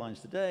Journal headlines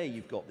today,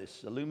 you've got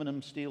this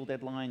aluminum steel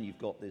deadline, you've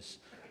got this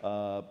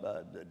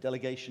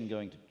delegation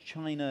going to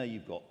China,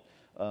 you've got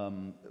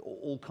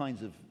all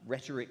kinds of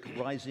rhetoric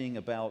rising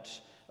about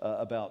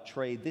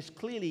trade. This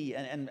clearly,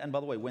 and by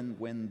the way,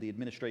 when the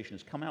administration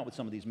has come out with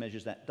some of these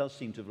measures, that does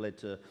seem to have led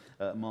to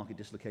market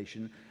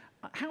dislocation.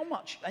 How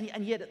much,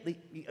 and yet,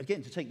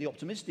 again, to take the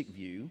optimistic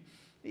view,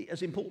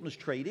 as important as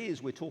trade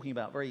is, we're talking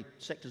about very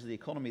sectors of the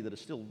economy that are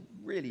still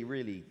really,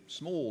 really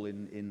small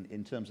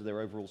in terms of their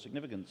overall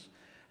significance.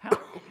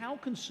 How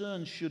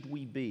concerned should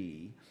we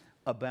be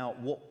about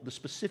what the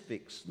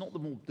specifics, not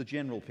the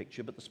general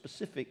picture, but the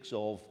specifics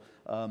of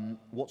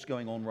what's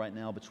going on right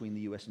now between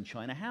the US and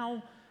China?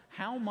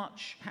 How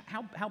much,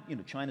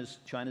 China's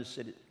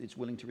said it's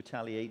willing to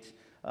retaliate.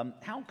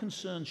 How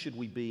concerned should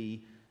we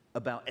be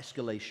about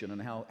escalation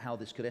and how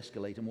this could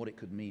escalate and what it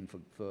could mean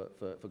for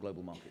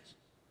global markets?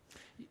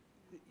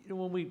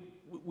 When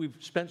we've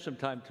spent some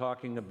time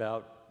talking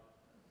about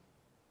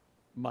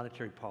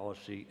monetary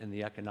policy and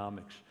the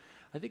economics,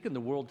 I think in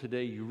the world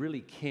today, you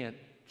really can't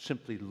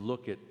simply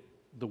look at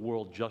the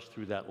world just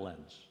through that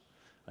lens.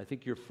 I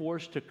think you're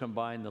forced to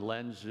combine the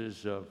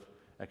lenses of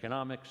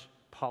economics,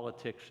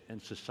 politics,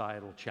 and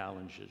societal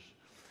challenges.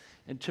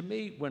 And to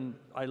me, when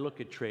I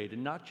look at trade,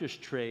 and not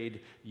just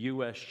trade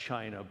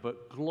US-China,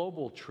 but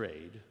global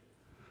trade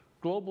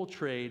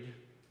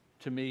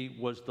to me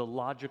was the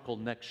logical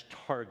next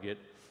target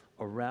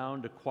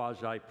around a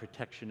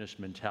quasi-protectionist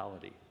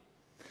mentality.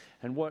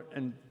 And what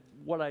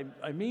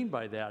I mean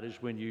by that is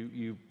when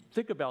you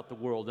think about the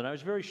world, and I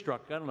was very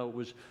struck, I don't know, it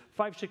was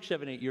 5, 6,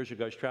 7, 8 years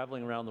ago, I was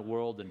traveling around the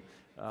world, and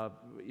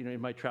you know,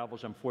 in my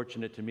travels, I'm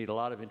fortunate to meet a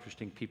lot of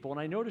interesting people, and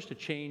I noticed a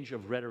change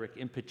of rhetoric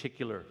in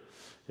particular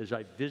as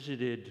I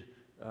visited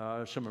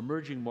some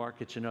emerging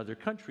markets in other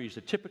countries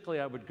that typically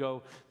I would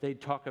go,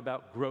 they'd talk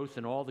about growth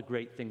and all the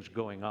great things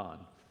going on.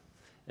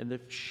 And the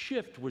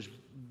shift was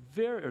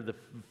the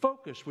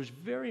focus was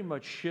very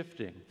much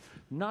shifting,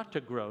 not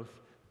to growth,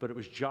 but it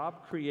was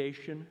job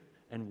creation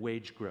and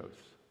wage growth.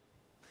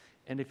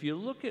 And if you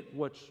look at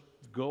what's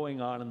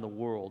going on in the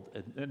world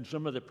and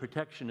some of the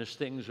protectionist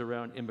things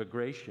around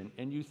immigration,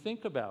 and you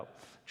think about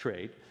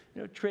trade,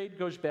 you know, trade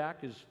goes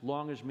back as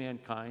long as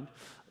mankind,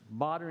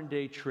 modern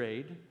day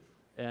trade,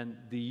 and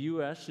the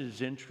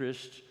US's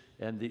interest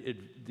and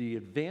the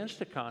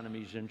advanced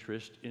economy's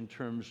interest in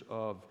terms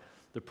of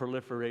the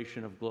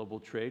proliferation of global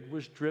trade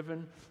was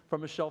driven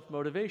from a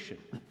self-motivation.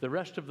 The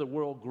rest of the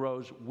world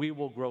grows, we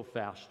will grow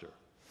faster.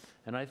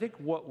 And I think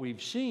what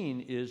we've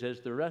seen is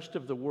as the rest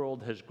of the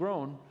world has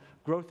grown,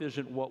 growth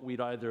isn't what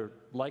we'd either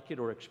like it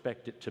or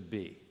expect it to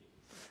be.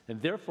 And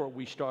therefore,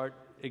 we start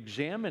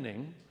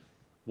examining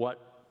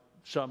what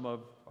some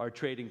of our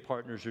trading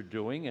partners are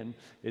doing, and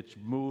it's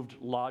moved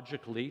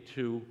logically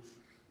to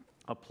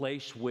a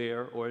place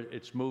where, or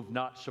it's moved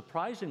not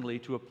surprisingly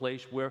to a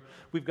place where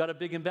we've got a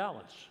big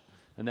imbalance.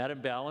 And that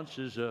imbalance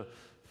is a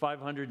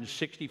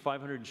 $560,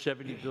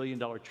 $570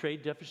 billion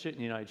trade deficit in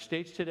the United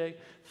States today,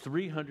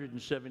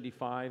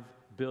 $375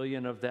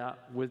 billion of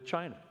that with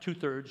China.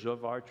 2/3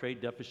 of our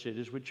trade deficit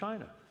is with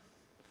China.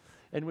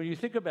 And when you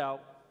think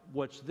about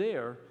what's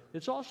there,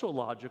 it's also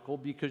logical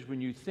because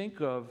when you think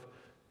of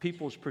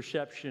people's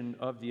perception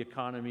of the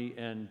economy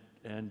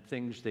and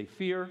things they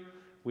fear,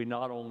 we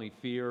not only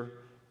fear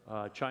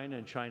China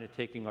and China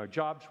taking our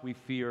jobs, we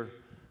fear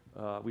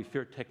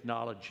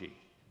technology.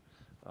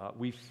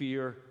 We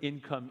fear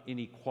income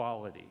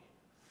inequality.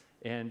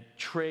 And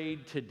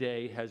trade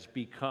today has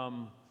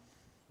become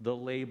the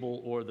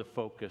label or the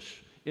focus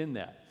in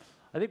that.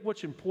 I think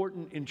what's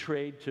important in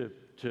trade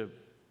to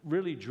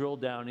really drill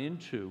down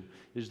into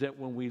is that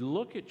when we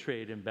look at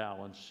trade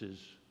imbalances,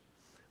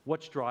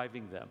 what's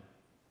driving them?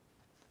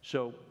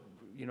 So,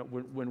 you know,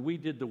 when we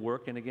did the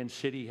work, and again,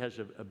 Citi has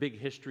a big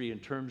history in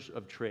terms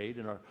of trade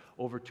and our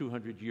over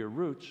 200-year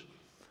roots,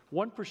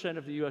 1%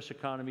 of the US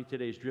economy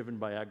today is driven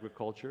by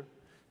agriculture.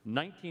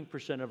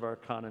 19% of our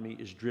economy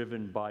is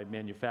driven by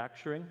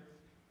manufacturing,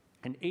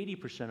 and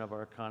 80% of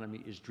our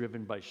economy is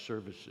driven by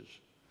services.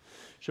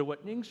 So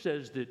what Ning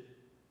says that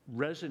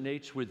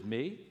resonates with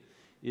me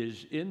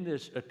is in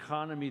this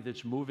economy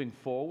that's moving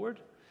forward,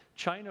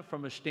 China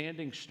from a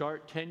standing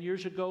start 10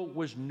 years ago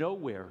was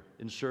nowhere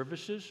in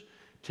services.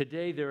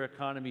 Today their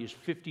economy is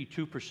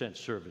 52%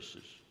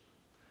 services.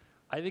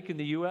 I think in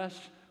the US,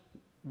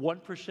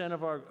 1%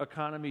 of our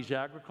economy is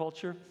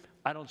agriculture.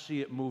 I don't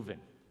see it moving.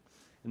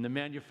 In the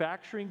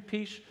manufacturing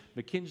piece,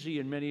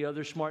 McKinsey and many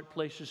other smart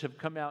places have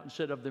come out and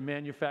said of the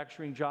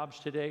manufacturing jobs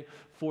today,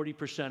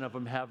 40% of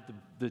them have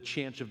the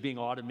chance of being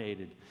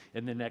automated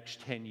in the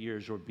next 10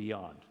 years or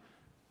beyond.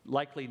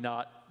 Likely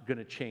not going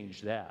to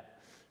change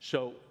that.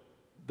 So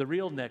the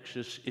real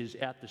nexus is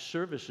at the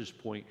services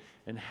point,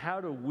 and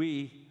how do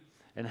we,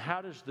 and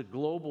how does the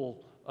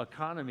global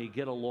economy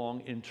get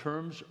along in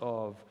terms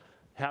of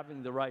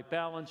having the right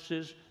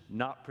balances,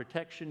 not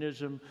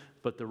protectionism,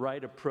 but the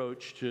right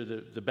approach to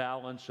the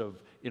balance of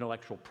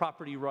intellectual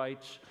property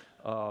rights,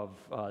 of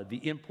the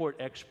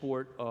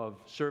import-export of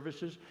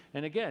services.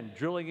 And again,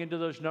 drilling into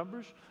those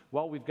numbers,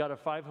 while we've got a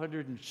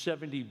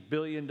 $570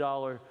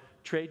 billion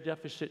trade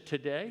deficit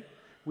today,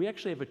 we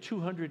actually have a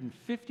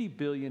 $250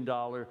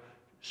 billion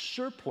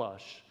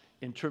surplus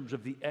in terms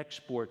of the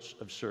exports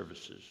of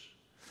services.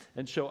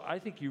 And so I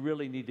think you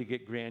really need to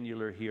get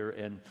granular here,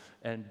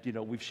 and you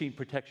know, we've seen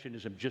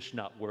protectionism just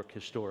not work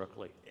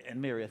historically. And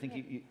Mary, I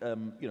think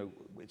you know,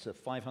 it's a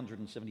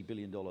 $570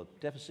 billion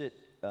deficit.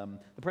 The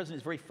president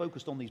is very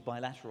focused on these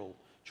bilateral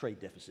trade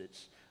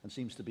deficits and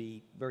seems to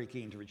be very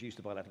keen to reduce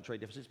the bilateral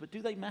trade deficits. But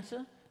do they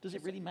matter? Does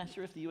it really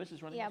matter if the US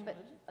is running? Yeah, but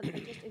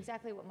just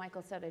exactly what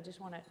Michael said. I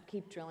just want to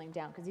keep drilling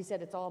down because he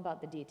said it's all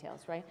about the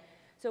details, right?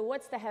 So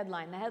what's the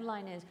headline? The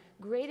headline is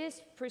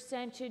greatest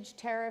percentage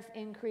tariff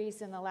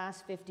increase in the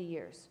last 50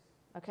 years,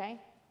 okay?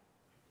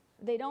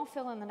 They don't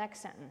fill in the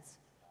next sentence.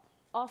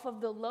 Off of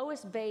the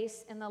lowest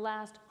base in the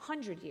last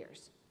 100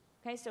 years,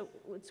 okay? So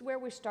it's where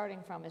we're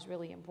starting from is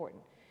really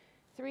important.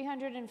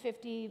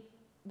 $250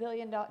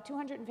 billion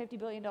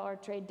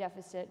trade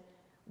deficit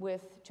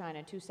with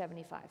China,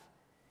 275.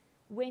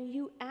 When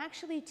you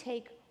actually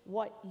take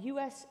what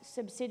US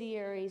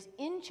subsidiaries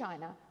in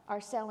China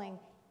are selling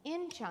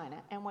in China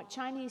and what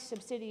Chinese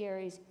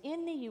subsidiaries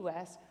in the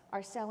US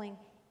are selling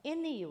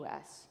in the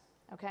US,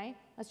 okay?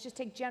 Let's just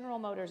take General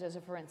Motors as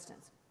a for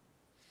instance.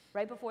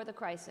 Right before the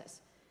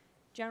crisis,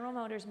 General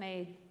Motors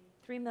made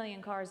 3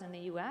 million cars in the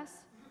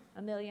US,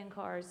 1 million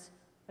cars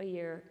a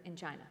year in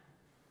China.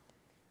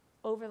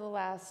 Over the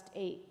last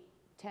 8,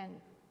 10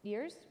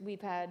 years,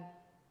 we've had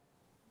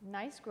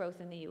nice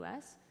growth in the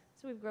US,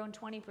 so we've grown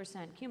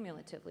 20%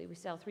 cumulatively. We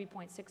sell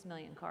 3.6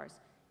 million cars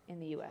in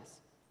the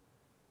US.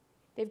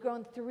 They've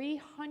grown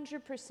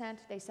 300%.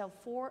 They sell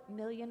 4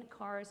 million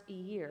cars a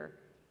year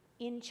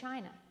in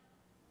China.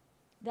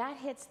 That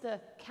hits the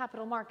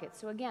capital markets.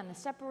 So again, the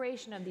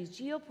separation of these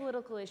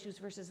geopolitical issues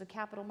versus the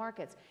capital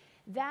markets.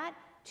 That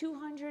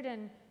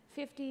 $250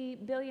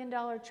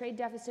 billion trade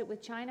deficit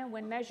with China,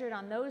 when measured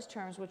on those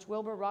terms, which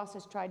Wilbur Ross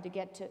has tried to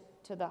get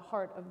to the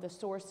heart of the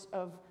source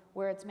of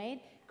where it's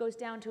made, goes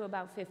down to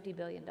about $50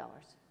 billion.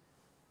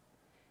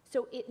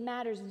 So it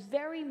matters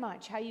very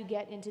much how you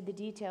get into the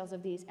details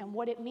of these and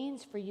what it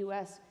means for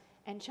US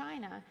and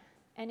China.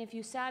 And if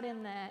you sat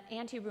in the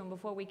ante-room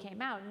before we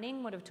came out,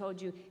 Ning would have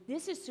told you,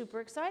 this is super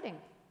exciting.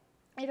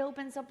 It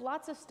opens up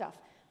lots of stuff.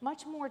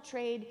 Much more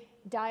trade,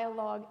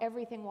 dialogue,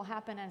 everything will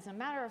happen. As a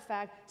matter of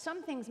fact,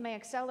 some things may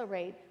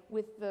accelerate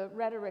with the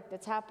rhetoric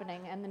that's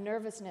happening and the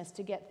nervousness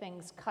to get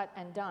things cut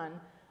and done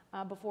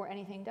before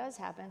anything does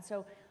happen.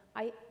 So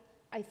I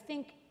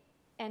think,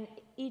 and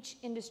each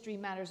industry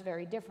matters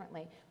very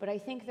differently, but I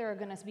think there are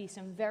going to be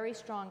some very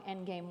strong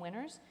endgame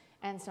winners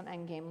and some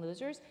endgame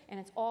losers, and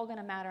it's all going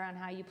to matter on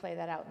how you play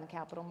that out in the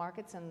capital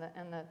markets and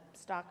the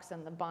stocks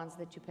and the bonds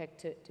that you pick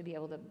to be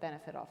able to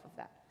benefit off of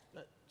that.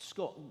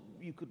 Scott,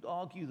 you could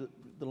argue that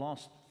the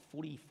last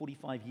 40,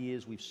 45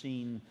 years we've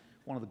seen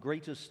one of the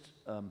greatest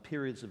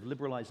periods of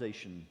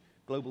liberalization,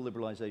 global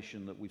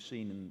liberalization that we've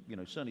seen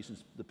in, certainly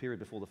since the period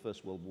before the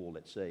First World War,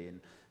 let's say, and,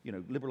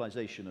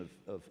 liberalization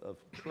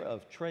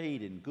of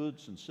trade in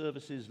goods and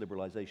services,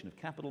 liberalization of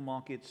capital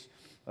markets,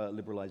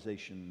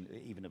 liberalization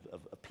even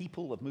of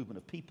people, of movement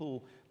of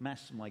people,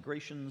 mass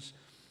migrations.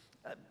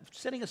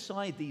 Setting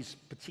aside these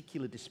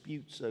particular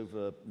disputes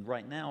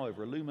right now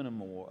over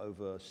aluminum or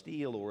over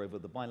steel or over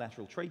the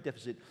bilateral trade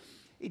deficit,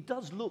 it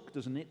does look,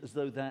 doesn't it, as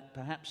though that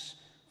perhaps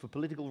for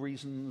political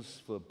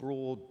reasons, for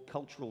broad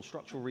cultural,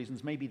 structural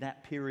reasons, maybe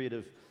that period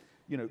of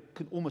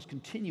almost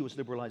continuous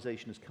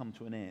liberalization has come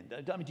to an end.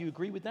 I mean, do you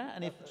agree with that?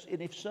 And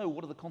if so,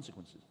 what are the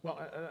consequences?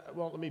 Well,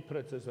 let me put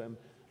it this way.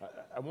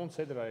 I won't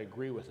say that I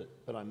agree with it,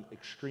 but I'm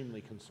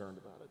extremely concerned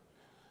about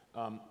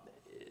it.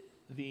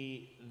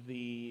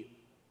 The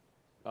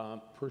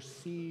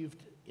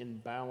perceived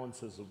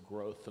imbalances of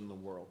growth in the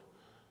world,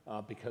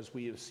 because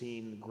we have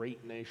seen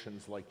great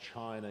nations like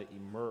China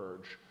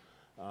emerge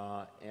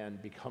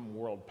and become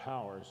world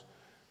powers,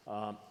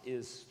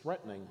 is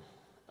threatening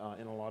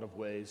in a lot of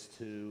ways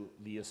to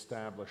the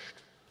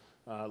established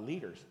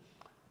leaders.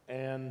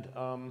 And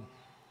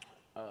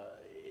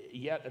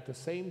yet at the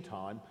same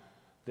time,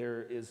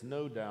 there is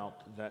no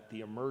doubt that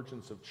the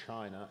emergence of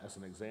China, as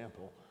an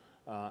example,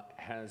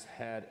 has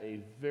had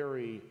a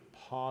very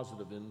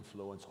positive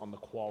influence on the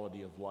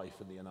quality of life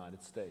in the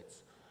United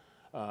States.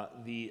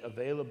 The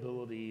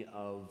availability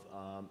of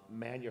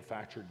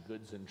manufactured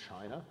goods in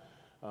China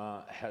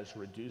has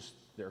reduced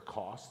their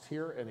costs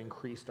here and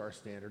increased our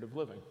standard of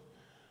living.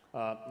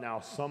 Now,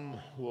 some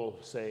will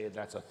say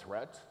that's a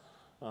threat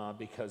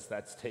because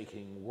that's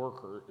taking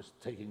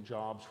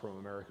jobs from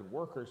American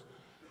workers,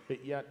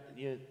 but yet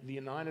the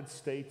United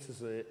States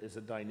is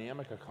a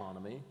dynamic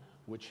economy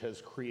which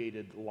has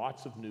created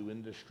lots of new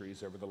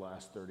industries over the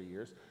last 30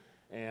 years.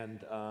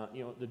 And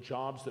the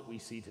jobs that we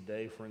see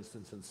today, for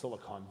instance, in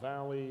Silicon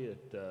Valley,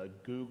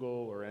 at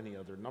Google, or any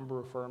other number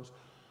of firms,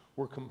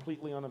 were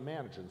completely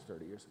unmanaged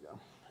 30 years ago.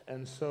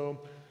 And so,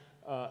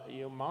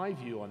 my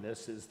view on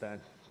this is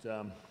that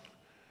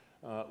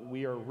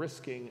we are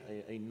risking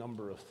a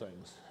number of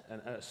things,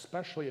 and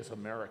especially as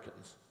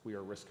Americans, we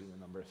are risking a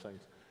number of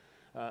things.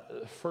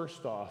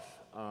 First off,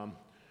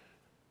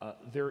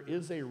 there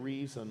is a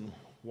reason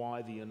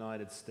why the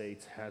United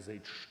States has a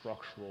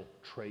structural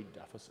trade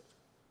deficit.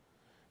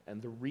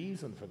 And the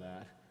reason for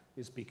that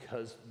is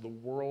because the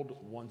world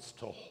wants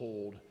to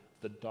hold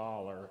the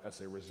dollar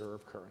as a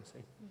reserve currency.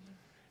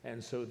 Mm-hmm.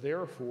 And so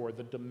therefore,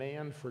 the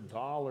demand for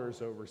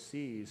dollars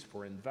overseas,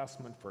 for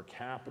investment, for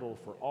capital,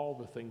 for all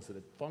the things that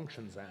it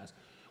functions as,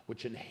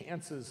 which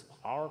enhances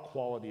our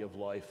quality of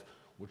life,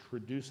 which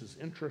reduces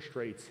interest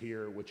rates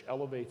here, which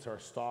elevates our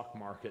stock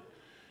market,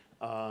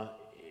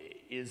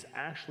 is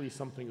actually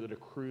something that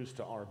accrues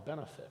to our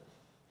benefit.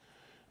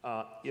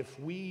 If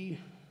we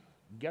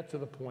get to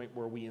the point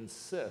where we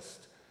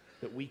insist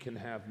that we can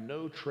have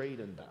no trade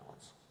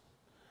imbalance,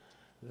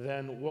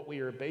 then what we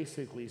are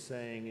basically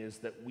saying is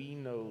that we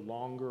no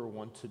longer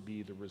want to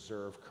be the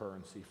reserve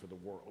currency for the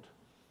world,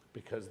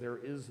 because there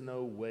is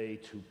no way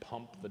to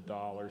pump the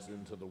dollars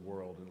into the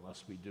world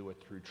unless we do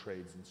it through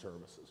trades and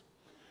services.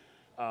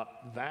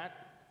 That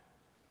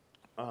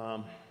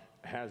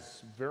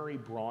has very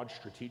broad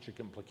strategic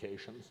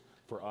implications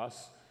for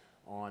us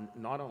on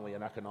not only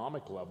an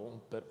economic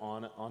level, but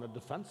on a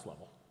defense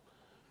level,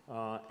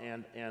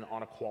 and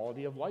on a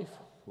quality of life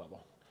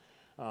level.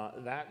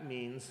 That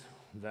means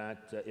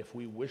that if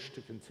we wish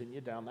to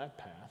continue down that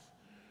path,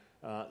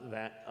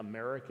 that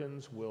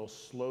Americans will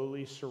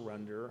slowly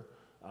surrender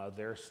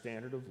their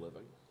standard of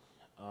living,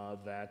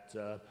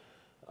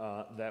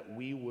 that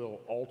we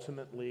will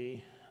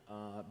ultimately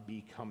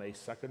become a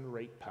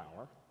second-rate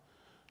power,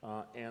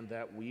 and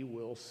that we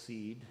will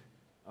cede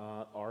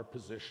our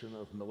position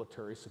of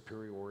military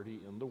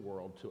superiority in the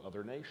world to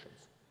other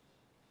nations.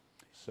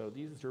 So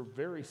these are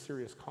very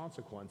serious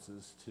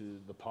consequences to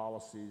the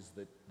policies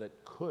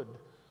that could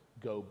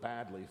go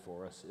badly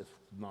for us if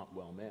not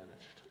well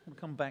managed. We'll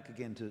come back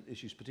again to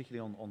issues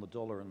particularly on the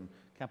dollar and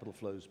capital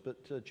flows.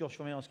 But Josh,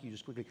 if I may ask you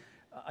just quickly,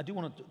 I do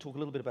want to talk a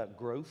little bit about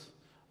growth.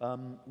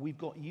 We've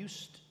got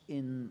used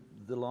in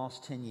the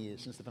last 10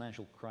 years since the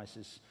financial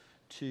crisis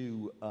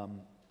to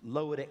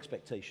lowered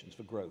expectations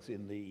for growth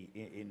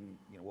in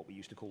what we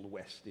used to call the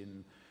West,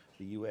 in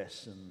the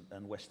US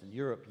and Western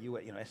Europe.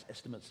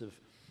 Estimates of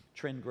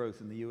trend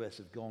growth in the US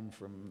have gone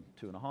from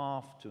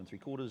 2.5, 2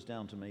 3/4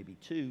 down to maybe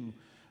 2,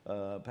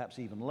 perhaps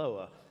even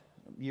lower.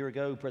 A year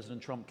ago,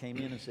 President Trump came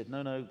in and said,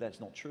 no, that's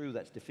not true.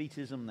 That's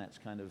defeatism. That's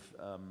kind of,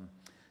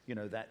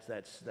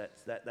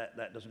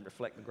 that doesn't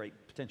reflect the great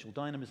potential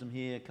dynamism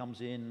here. Comes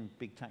in,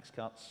 big tax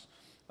cuts.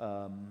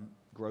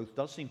 Growth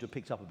does seem to have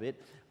picked up a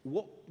bit.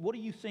 What do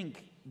you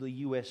think the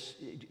US?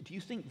 Do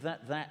you think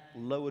that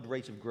lowered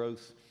rate of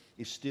growth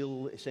is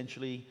still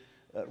essentially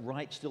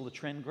still the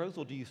trend growth,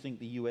 or do you think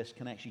the US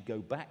can actually go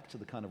back to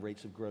the kind of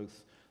rates of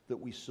growth that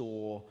we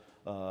saw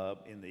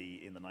in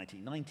the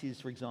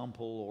 1990s, for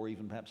example, or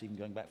even perhaps even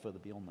going back further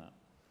beyond that?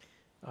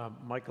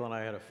 Michael and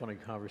I had a funny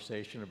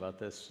conversation about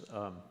this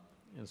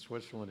in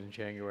Switzerland in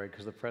January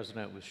because the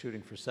president was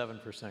shooting for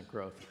 7%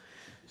 growth.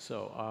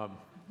 So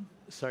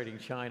citing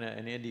China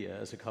and India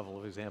as a couple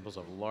of examples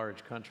of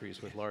large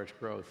countries with large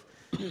growth.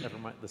 Never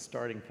mind, the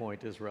starting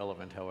point is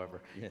relevant,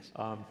 however. Yes.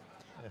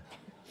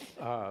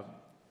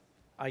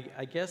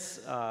 I guess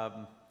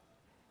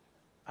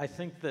I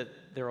think that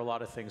there are a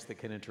lot of things that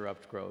can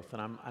interrupt growth,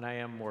 and I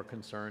am more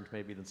concerned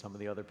maybe than some of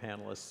the other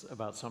panelists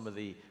about some of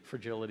the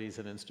fragilities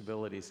and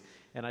instabilities.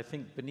 And I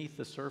think beneath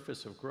the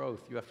surface of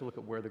growth, you have to look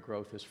at where the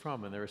growth is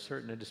from, and there are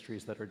certain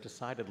industries that are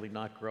decidedly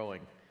not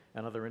growing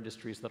and other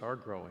industries that are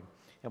growing.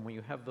 And when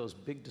you have those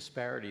big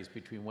disparities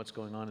between what's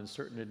going on in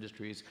certain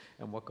industries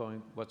and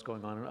what's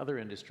going on in other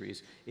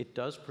industries, it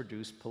does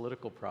produce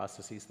political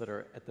processes that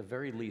are, at the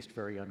very least,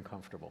 very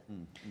uncomfortable.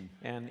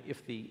 And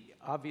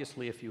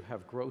obviously, if you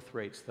have growth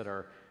rates that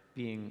are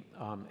being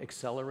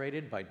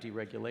accelerated by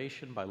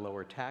deregulation, by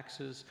lower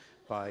taxes,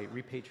 by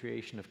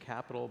repatriation of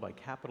capital, by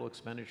capital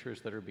expenditures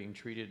that are being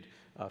treated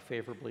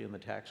favorably in the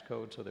tax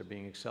code, so they're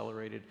being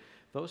accelerated,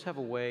 those have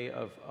a way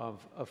of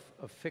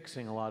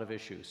fixing a lot of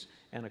issues.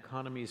 And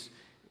economies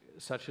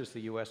such as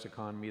the US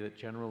economy that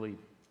generally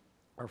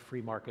are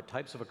free market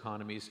types of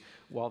economies,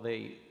 while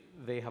they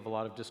have a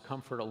lot of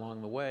discomfort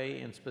along the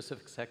way in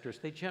specific sectors,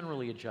 they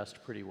generally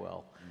adjust pretty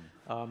well.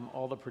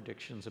 All the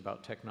predictions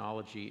about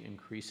technology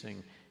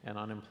increasing and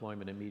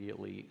unemployment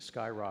immediately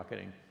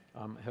skyrocketing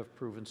have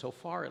proven, so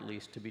far at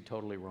least, to be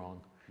totally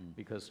wrong,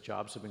 because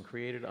jobs have been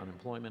created,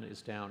 unemployment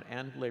is down,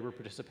 and labor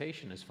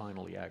participation is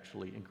finally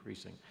actually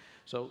increasing.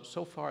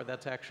 So far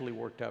that's actually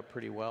worked out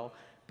pretty well,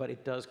 but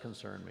it does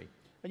concern me.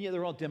 And yet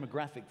there are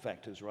demographic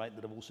factors, right,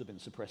 that have also been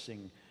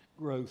suppressing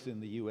growth in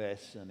the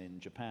US and in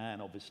Japan,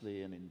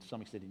 obviously, and in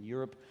some extent in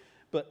Europe.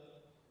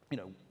 But,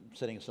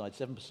 setting aside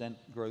 7%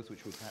 growth,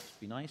 which would perhaps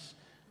be nice,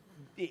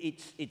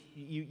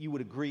 you would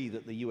agree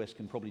that the US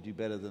can probably do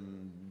better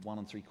than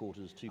 1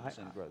 3/4,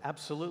 2% growth. I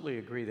absolutely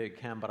agree they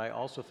can, but I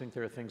also think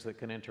there are things that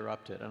can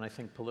interrupt it, and I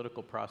think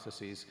political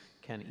processes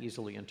can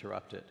easily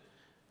interrupt it.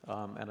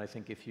 And I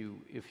think if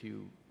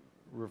you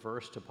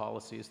reverse to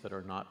policies that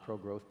are not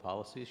pro-growth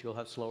policies, you'll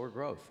have slower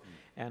growth.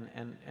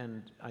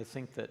 And I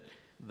think that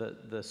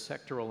the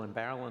sectoral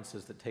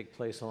imbalances that take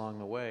place along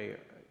the way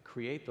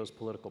create those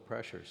political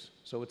pressures.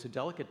 So it's a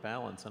delicate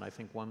balance, and I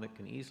think one that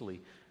can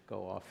easily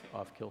go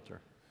off kilter.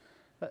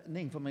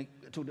 Ning, I want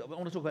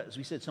to talk about, as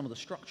we said, some of the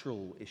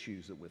structural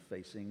issues that we're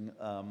facing,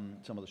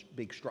 some of the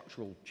big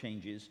structural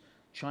changes.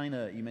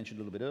 China, you mentioned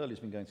a little bit earlier, has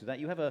been going through that.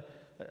 You have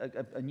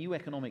a new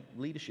economic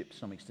leadership to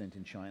some extent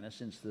in China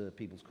since the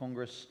People's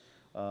Congress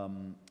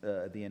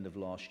at the end of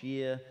last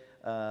year.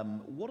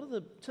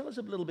 Tell us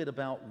a little bit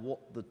about what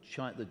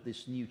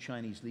this new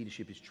Chinese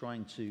leadership is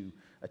trying to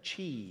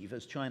achieve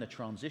as China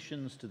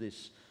transitions to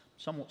this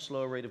somewhat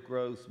slower rate of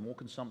growth, more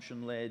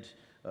consumption-led,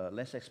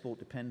 less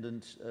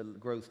export-dependent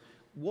growth.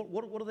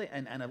 What are they,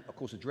 and of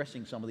course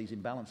addressing some of these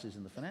imbalances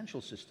in the financial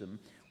system,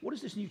 what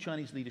is this new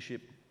Chinese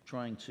leadership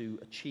trying to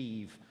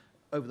achieve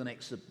over the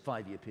next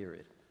 5-year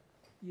period?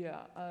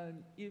 Yeah,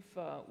 if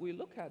we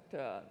look at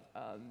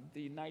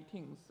the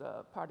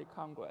 19th Party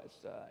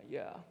Congress,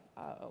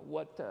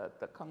 what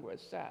the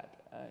Congress said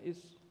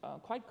is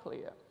quite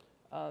clear.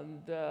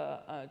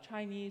 The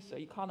Chinese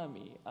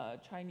economy,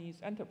 Chinese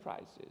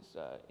enterprises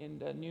in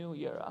the new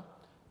era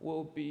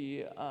will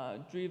be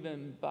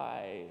driven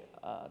by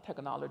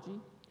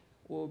technology,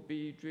 will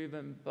be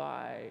driven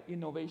by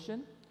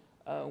innovation,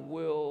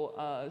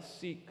 will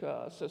seek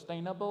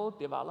sustainable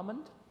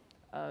development,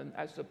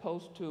 as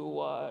opposed to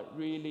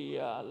really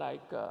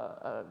like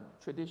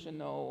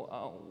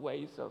traditional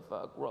ways of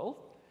growth.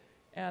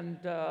 And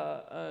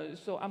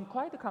so I'm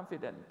quite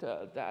confident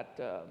that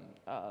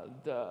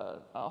the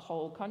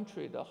whole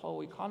country, the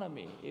whole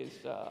economy is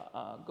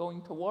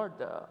going toward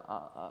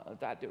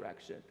that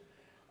direction.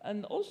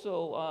 And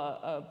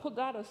also, put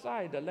that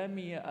aside, let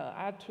me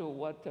add to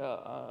what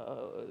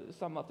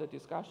some of the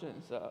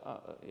discussions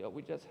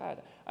we just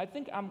had. I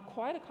think I'm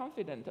quite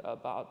confident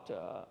about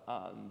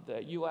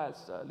the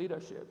US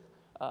leadership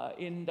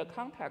in the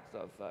context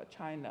of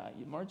China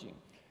emerging.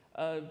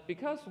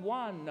 Because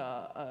one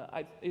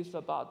is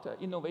about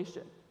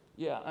innovation.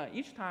 Yeah,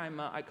 each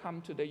time I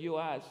come to the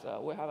US,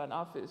 we have an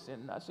office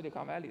in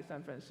Silicon Valley,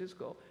 San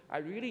Francisco. I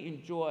really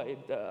enjoy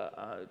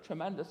the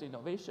tremendous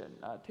innovation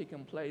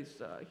taking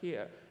place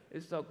here.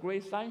 It's a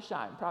great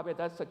sunshine. Probably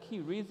that's a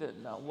key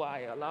reason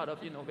why a lot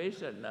of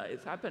innovation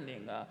is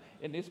happening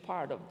in this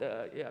part of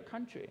the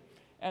country.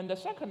 And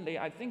secondly,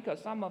 I think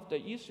some of the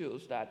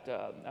issues that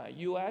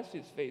US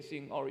is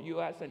facing, or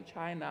US and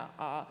China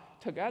are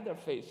together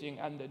facing,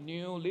 and the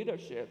new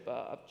leadership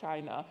of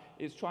China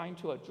is trying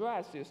to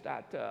address, is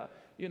that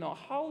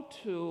how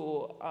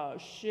to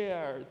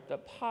share the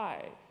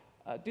pie,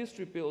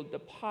 distribute the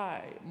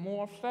pie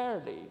more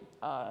fairly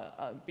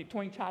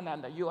between China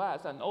and the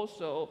US, and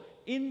also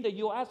in the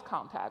US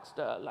context,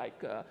 like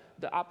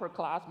the upper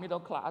class, middle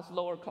class,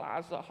 lower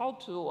class, how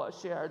to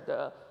share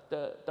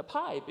the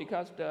pie,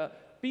 because the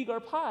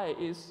bigger pie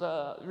is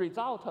a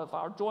result of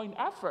our joint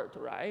effort,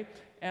 right?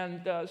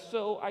 And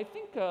so I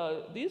think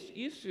this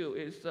issue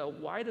is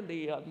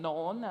widely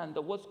known, and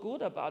what's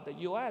good about the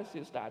US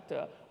is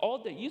that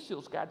all the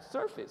issues get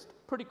surfaced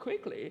pretty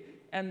quickly.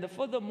 And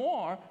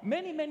furthermore,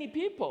 many, many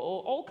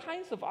people, all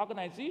kinds of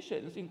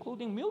organizations,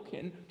 including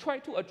Milken, try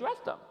to address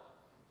them.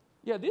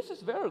 Yeah, this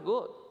is very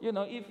good.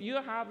 If you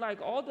have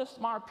like all the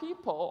smart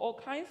people, all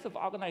kinds of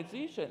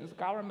organizations,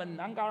 government,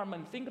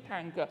 non-government, think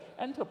tank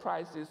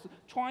enterprises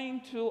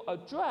trying to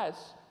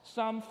address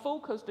some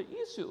focused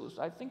issues,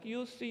 I think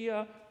you'll see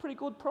pretty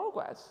good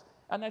progress.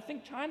 And I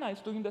think China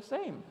is doing the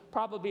same.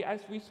 Probably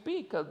as we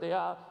speak, they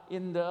are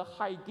in the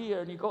high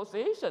gear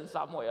negotiation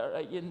somewhere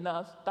in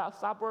the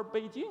suburb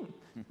Beijing.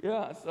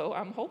 Yeah, so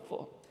I'm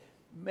hopeful.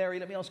 Mary,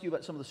 let me ask you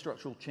about some of the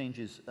structural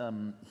changes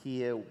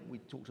here. We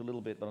talked a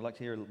little bit, but I'd like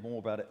to hear a little more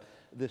about it.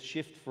 The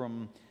shift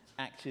from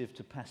active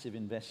to passive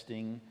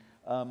investing.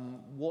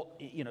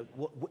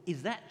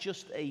 Is that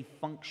just a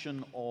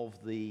function of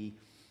the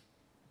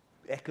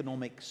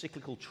economic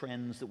cyclical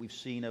trends that we've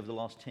seen over the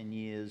last 10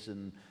 years,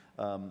 and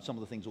some of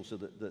the things also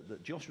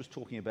that Josh was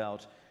talking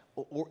about?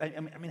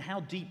 I mean, how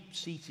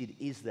deep-seated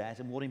is that,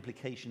 and what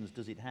implications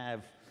does it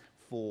have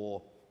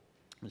for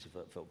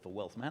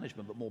wealth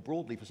management, but more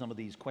broadly for some of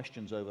these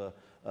questions over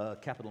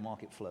capital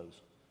market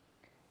flows?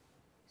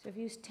 So if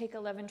you take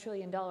 $11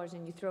 trillion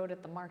and you throw it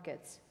at the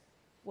markets,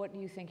 what do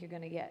you think you're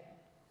going to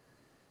get?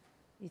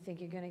 You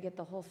think you're going to get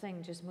the whole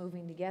thing just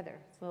moving together.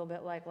 It's a little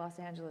bit like Los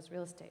Angeles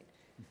real estate.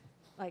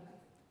 Like,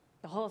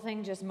 the whole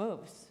thing just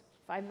moves.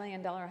 $5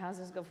 million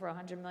houses go for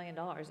 $100 million,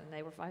 and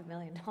they were $5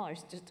 million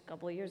just a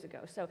couple of years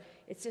ago. So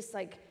it's just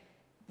like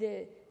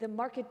the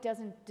market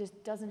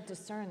doesn't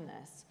discern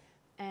this.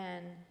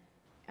 And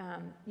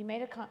you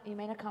made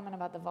a comment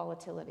about the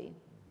volatility,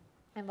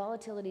 and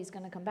volatility is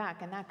going to come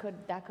back, and that could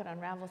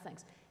unravel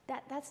things.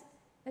 That's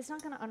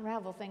not going to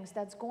unravel things.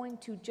 That's going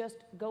to just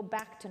go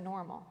back to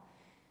normal.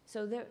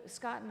 So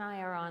Scott and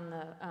I are on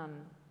the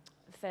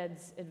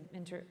Fed's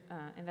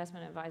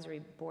investment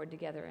advisory board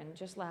together, and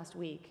just last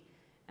week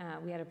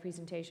we had a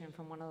presentation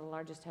from one of the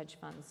largest hedge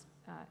funds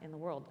in the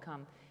world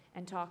come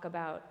and talk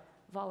about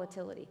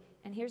volatility.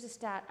 And here's a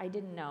stat I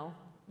didn't know.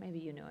 Maybe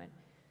you knew it.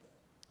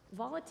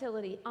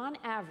 Volatility, on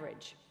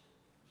average,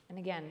 and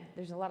again,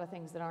 there's a lot of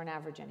things that aren't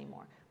average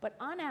anymore, but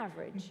on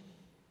average,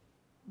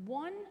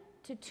 1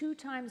 to 2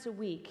 times a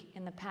week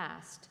in the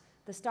past,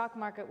 the stock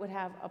market would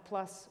have a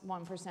plus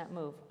 1%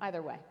 move,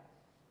 either way,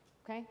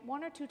 okay?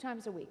 1 or 2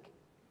 times a week.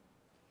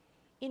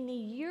 In the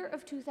year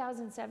of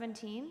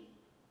 2017,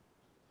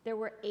 there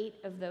were 8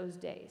 of those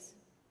days.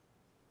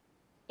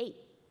 8,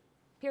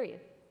 period,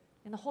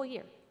 in the whole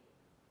year.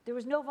 There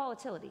was no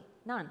volatility,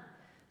 none.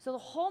 So the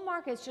whole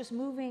market's just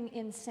moving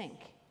in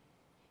sync.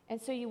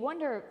 And so you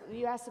wonder,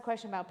 you ask the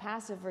question about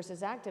passive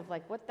versus active,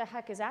 like what the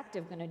heck is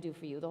active going to do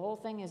for you? The whole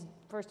thing is,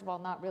 first of all,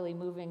 not really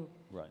moving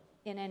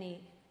in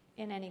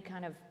any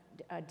kind of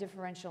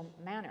differential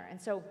manner. And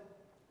so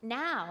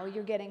now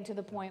you're getting to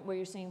the point where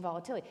you're seeing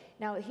volatility.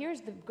 Now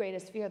here's the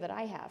greatest fear that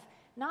I have.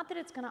 Not that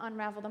it's going to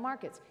unravel the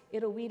markets.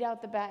 It'll weed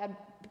out the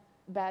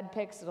bad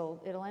picks.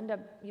 It'll end up,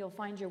 you'll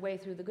find your way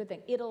through the good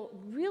thing. It'll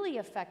really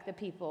affect the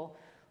people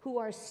who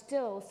are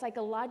still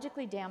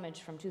psychologically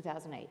damaged from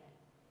 2008.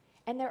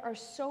 And there are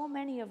so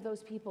many of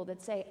those people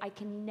that say, I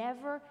can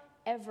never,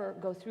 ever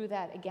go through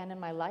that again in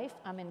my life.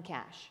 I'm in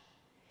cash.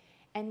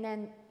 And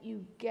then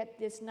you get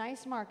this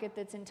nice market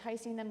that's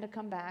enticing them to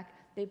come back.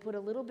 They put a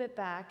little bit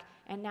back,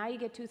 and now you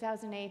get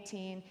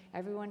 2018.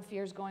 Everyone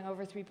fears going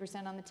over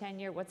 3% on the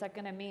 10-year. What's that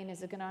going to mean?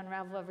 Is it going to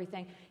unravel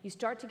everything? You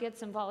start to get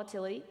some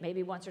volatility,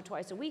 maybe once or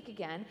twice a week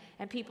again,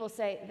 and people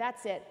say,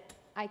 that's it.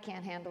 I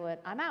can't handle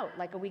it, I'm out,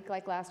 like a week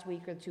like last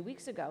week or 2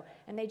 weeks ago.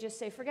 And they just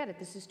say, forget it,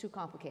 this is too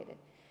complicated.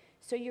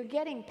 So you're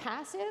getting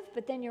passive,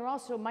 but then you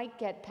also might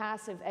get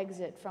passive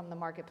exit from the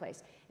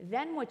marketplace.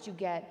 Then what you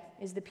get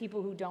is the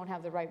people who don't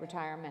have the right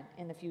retirement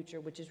in the future,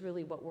 which is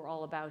really what we're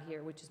all about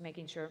here, which is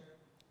making sure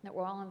that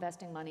we're all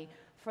investing money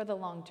for the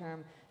long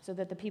term so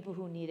that the people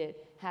who need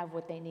it have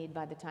what they need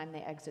by the time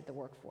they exit the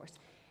workforce.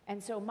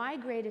 And so my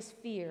greatest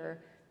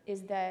fear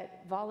is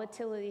that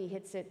volatility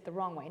hits it the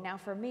wrong way. Now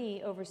for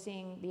me,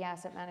 overseeing the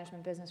asset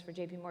management business for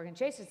JPMorgan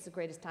Chase, it's the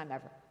greatest time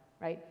ever,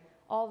 right?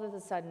 All of a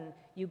sudden,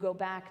 you go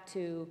back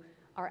to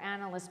our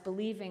analysts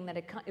believing that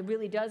it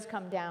really does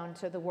come down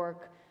to the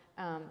work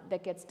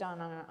that gets done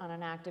on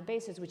an active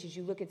basis, which is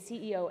you look at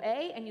CEO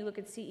A and you look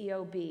at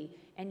CEO B,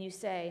 and you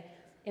say,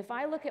 if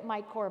I look at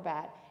Mike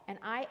Corbat and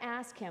I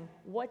ask him,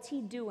 what's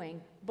he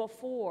doing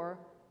before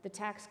the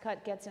tax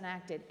cut gets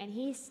enacted, and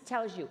he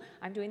tells you,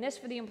 I'm doing this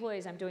for the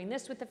employees, I'm doing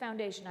this with the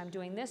foundation, I'm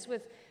doing this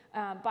with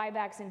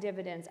buybacks and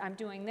dividends, I'm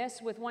doing this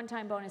with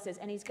one-time bonuses,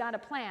 and he's got a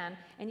plan,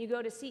 and you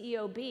go to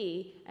CEO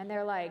B, and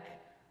they're like,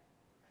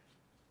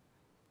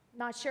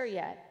 not sure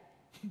yet.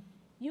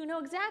 You know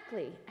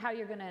exactly how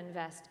you're going to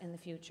invest in the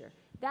future.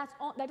 That's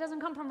all, that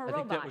doesn't come from a robot. I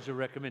think that was a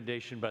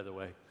recommendation, by the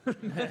way.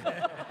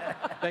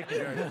 Thank you,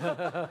 Jerry.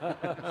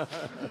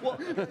 Well,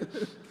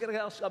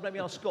 let me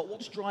ask Scott,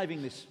 what's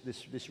driving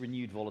this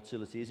renewed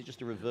volatility? Is it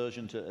just a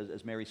reversion to,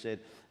 as Mary said,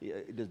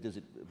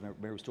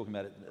 Mary was talking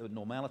about it,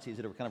 normality? Is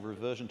it a kind of a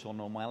reversion to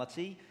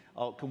normality?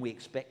 Can we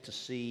expect to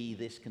see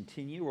this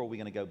continue, or are we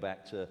going to go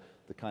back to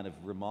the kind of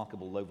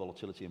remarkable low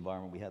volatility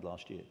environment we had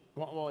last year?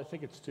 Well, I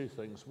think it's two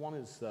things. One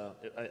is,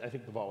 I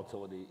think the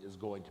volatility is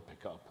going to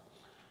pick up.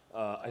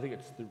 I think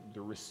it's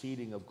the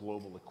receding of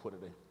global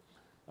liquidity.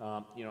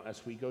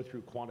 As we go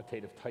through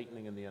quantitative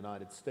tightening in the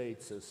United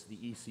States, as the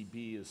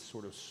ECB is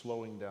sort of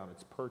slowing down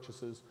its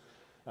purchases,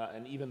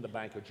 and even the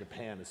Bank of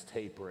Japan is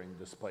tapering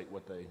despite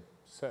what they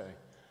say,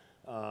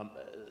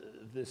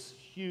 this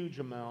huge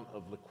amount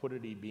of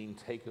liquidity being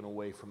taken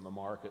away from the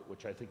market,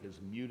 which I think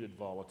has muted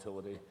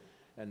volatility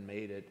and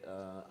made it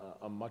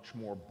a much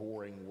more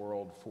boring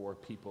world for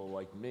people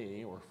like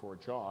me or for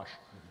Josh.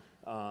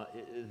 I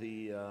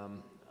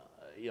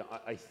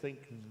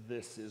think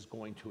this is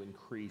going to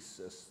increase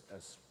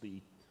as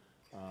the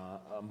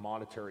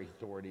monetary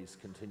authorities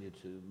continue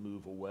to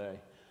move away.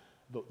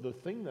 The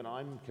thing that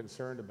I'm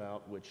concerned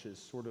about, which is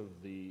sort of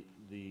the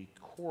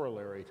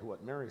corollary to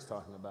what Mary's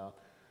talking about,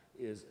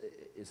 is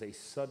a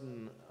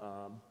sudden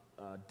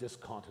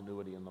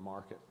discontinuity in the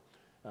market.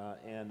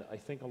 And I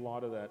think a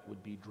lot of that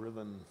would be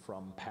driven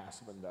from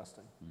passive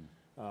investing.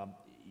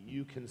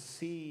 You can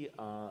see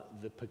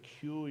the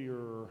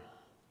peculiar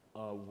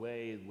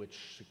way in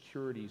which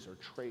securities are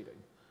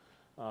trading.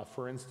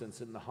 For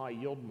instance, in the high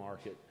yield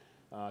market,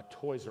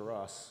 Toys R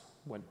Us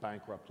went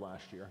bankrupt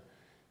last year.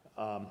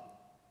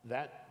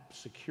 That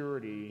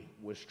security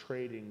was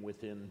trading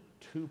within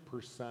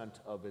 2%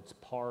 of its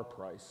par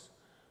price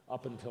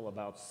up until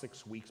about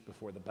 6 weeks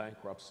before the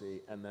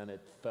bankruptcy, and then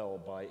it fell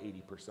by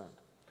 80%.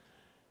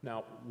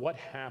 Now, what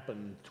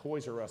happened?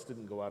 Toys R Us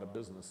didn't go out of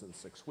business in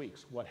 6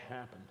 weeks. What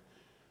happened?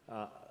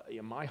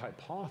 My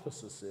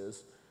hypothesis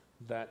is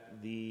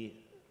that the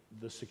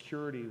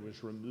security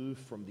was removed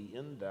from the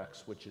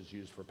index, which is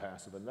used for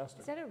passive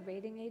investing. Is that a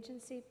rating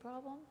agency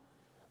problem?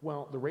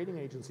 Well, the rating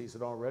agencies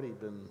had already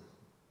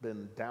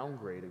been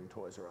downgrading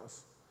Toys R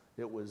Us.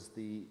 It was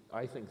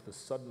I think the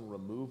sudden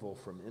removal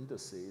from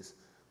indices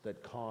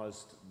that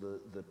caused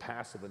the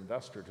passive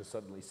investor to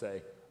suddenly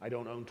say, I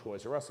don't own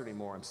Toys R Us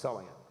anymore, I'm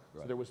selling it.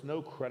 Right. So there was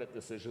no credit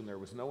decision, there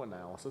was no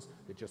analysis,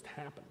 it just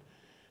happened.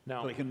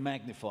 Now, but it can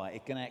magnify,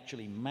 it can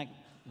actually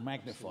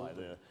magnify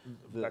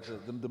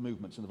the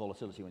movements and the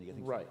volatility when you get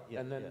things right.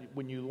 And then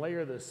when you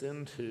layer this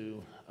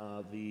into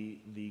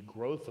the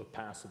growth of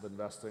passive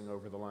investing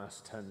over the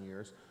last 10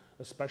 years,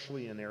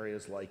 especially in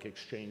areas like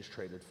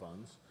exchange-traded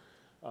funds,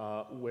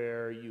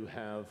 where you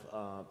have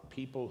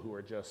people who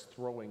are just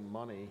throwing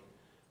money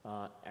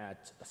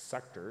at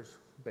sectors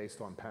based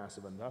on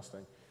passive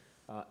investing,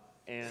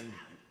 and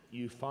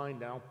you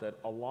find out that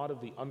a lot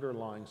of the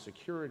underlying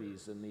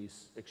securities in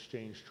these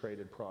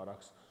exchange-traded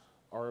products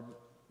are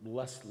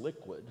less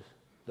liquid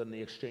than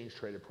the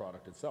exchange-traded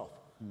product itself.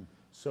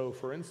 So,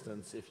 for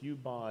instance, if you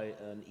buy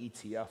an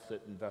ETF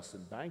that invests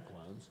in bank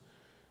loans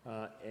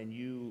and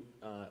you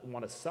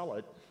want to sell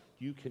it,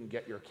 you can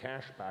get your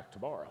cash back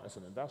tomorrow as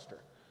an investor.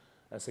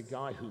 As a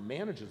guy who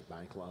manages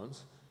bank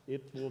loans,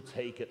 it will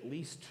take at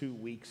least 2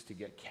 weeks to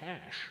get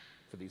cash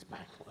for these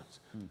bank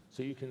loans.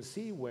 So you can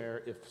see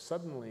where if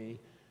suddenly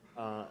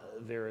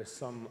there is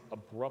some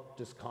abrupt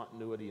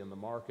discontinuity in the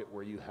market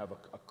where you have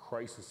a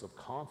crisis of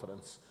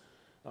confidence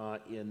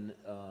in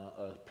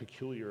a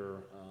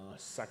peculiar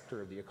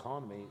sector of the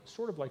economy,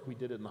 sort of like we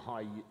did in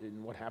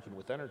what happened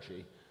with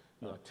energy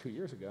 2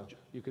 years ago,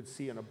 you could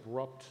see an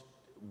abrupt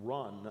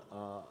run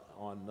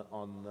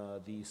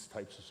on these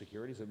types of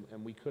securities,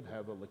 and we could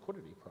have a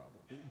liquidity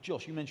problem.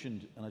 Josh, you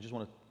mentioned, and I just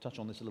want to touch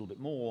on this a little bit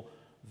more,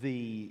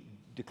 the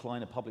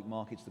decline of public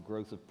markets, the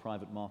growth of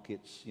private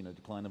markets,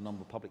 decline of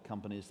number of public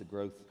companies, the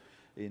growth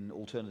in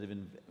alternative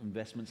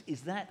investments.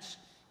 Is that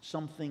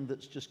something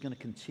that's just going to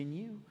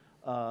continue?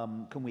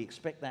 Can we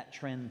expect that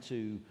trend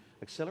to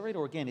accelerate,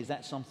 or again, is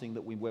that something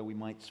that we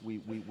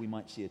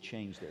might see a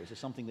change there? Is there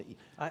something that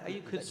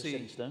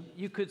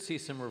you could see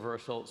some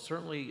reversal.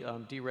 Certainly,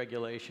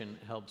 deregulation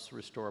helps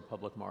restore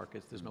public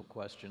markets. There's no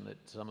question that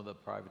some of the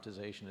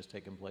privatization has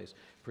taken place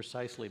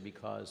precisely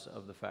because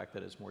of the fact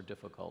that it's more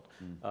difficult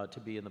to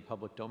be in the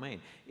public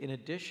domain. In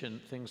addition,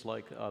 things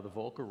like the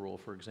Volcker rule,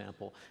 for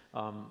example,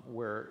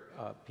 where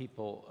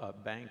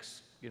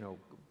banks,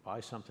 buy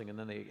something and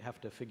then they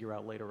have to figure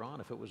out later on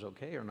if it was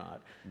okay or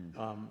not.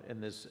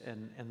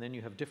 And then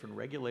you have different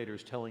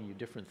regulators telling you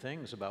different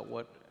things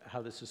about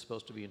how this is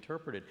supposed to be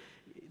interpreted.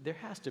 There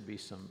has to be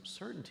some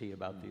certainty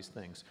about these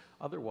things.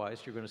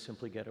 Otherwise, you're going to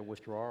simply get a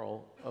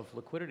withdrawal of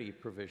liquidity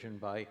provision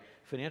by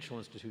financial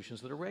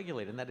institutions that are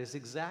regulated. And that is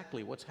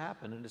exactly what's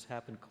happened, and it's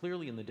happened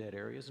clearly in the debt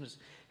areas, and it's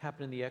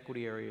happened in the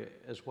equity area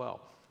as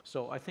well.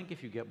 So I think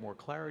if you get more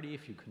clarity,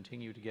 if you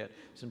continue to get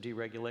some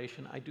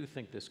deregulation, I do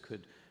think this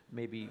could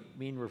maybe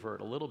mean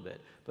revert a little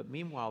bit. But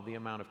meanwhile, the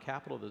amount of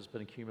capital that's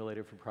been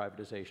accumulated for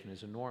privatization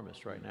is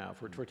enormous right now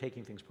for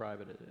taking things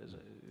private as a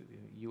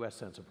U.S.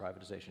 sense of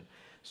privatization.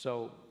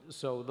 So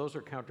those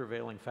are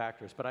countervailing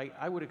factors. But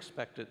I would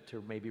expect it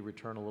to maybe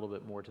return a little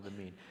bit more to the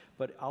mean.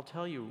 But I'll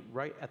tell you,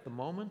 right at the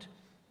moment,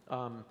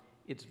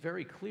 it's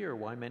very clear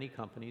why many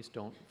companies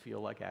don't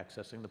feel like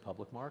accessing the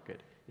public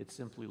market. It's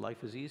simply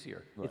life is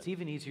easier. Right. It's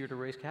even easier to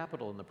raise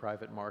capital in the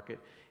private market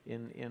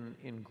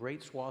in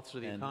great swaths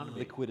of the economy.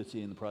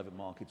 Liquidity in the private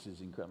markets is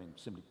incredible,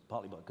 simply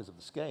partly because of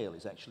the scale,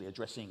 is actually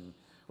addressing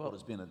what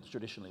has been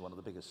traditionally one of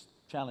the biggest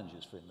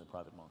challenges in the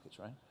private markets,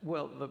 right?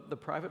 Well, the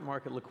private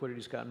market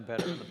liquidity's gotten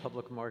better, and the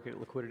public market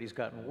liquidity's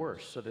gotten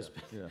worse. So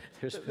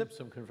there's been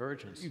some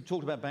convergence. You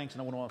talked about banks,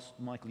 and I want to ask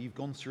Michael, you've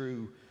gone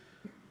through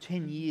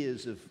 10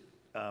 years of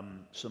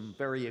some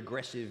very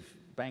aggressive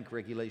bank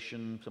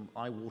regulation, some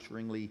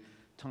eye-wateringly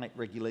tight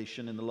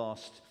regulation in the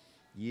last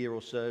year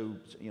or so.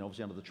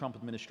 Obviously under the Trump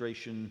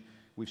administration,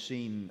 we've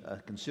seen a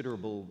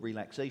considerable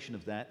relaxation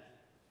of that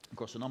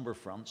across a number of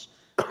fronts.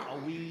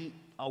 I'm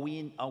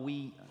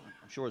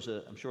sure as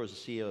a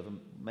CEO of a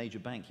major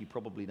bank, you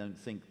probably don't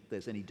think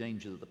there's any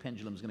danger that the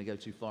pendulum is going to go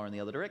too far in the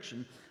other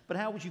direction. But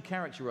how would you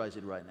characterize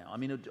it right now? I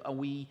mean,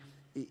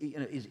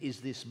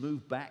 is this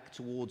move back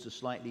towards a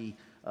slightly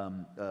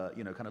kind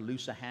of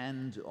looser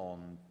hand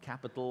on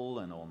capital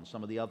and on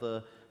some of the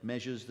other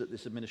measures that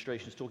this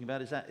administration is talking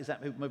about? Is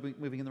that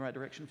moving in the right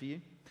direction for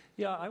you?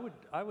 Yeah,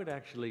 I would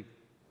actually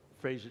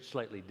phrase it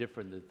slightly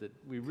different, that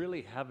we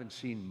really haven't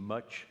seen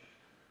much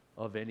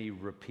of any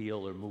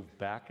repeal or move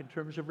back in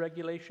terms of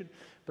regulation.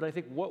 But I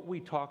think what we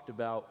talked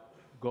about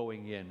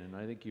going in, and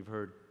I think you've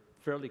heard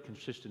fairly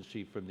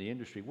consistency from the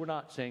industry, we're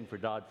not saying for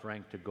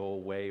Dodd-Frank to go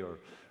away or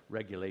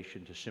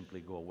regulation to simply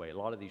go away. A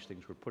lot of these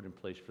things were put in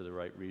place for the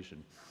right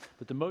reason.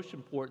 But the most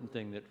important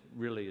thing that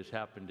really has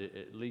happened,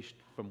 at least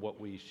from what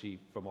we see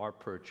from our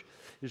perch,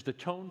 is the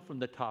tone from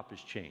the top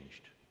has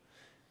changed.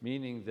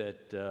 Meaning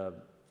that,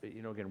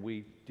 again,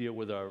 we deal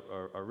with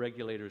our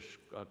regulators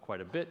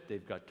quite a bit.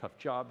 They've got tough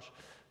jobs.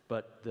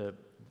 But the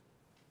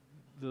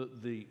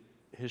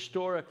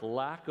historic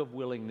lack of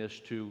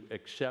willingness to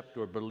accept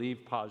or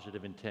believe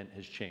positive intent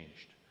has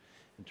changed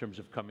in terms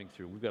of coming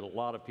through. We've got a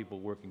lot of people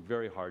working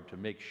very hard to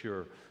make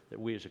sure that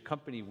we as a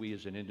company, we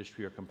as an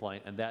industry are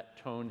compliant, and that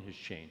tone has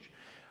changed.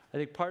 I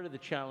think part of the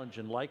challenge,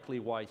 and likely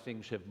why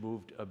things have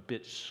moved a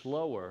bit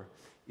slower,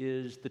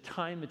 is the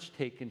time it's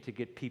taken to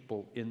get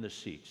people in the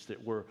seats,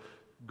 that we're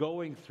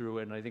going through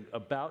and I think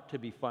about to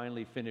be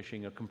finally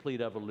finishing a complete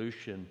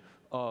evolution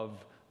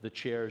of the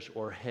chairs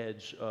or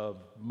heads of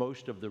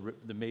most of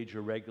the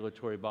major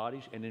regulatory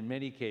bodies. And in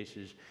many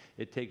cases,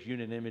 it takes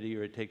unanimity,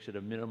 or it takes at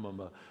a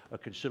minimum a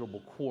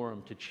considerable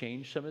quorum to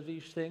change some of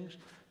these things.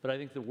 But I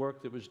think the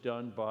work that was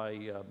done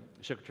by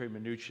Secretary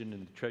Mnuchin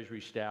and the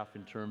Treasury staff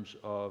in terms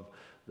of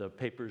the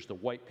papers, the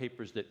white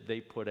papers that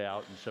they put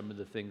out, and some of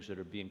the things that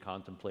are being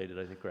contemplated,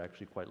 I think are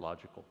actually quite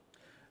logical.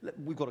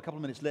 We've got a couple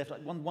of minutes left.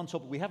 One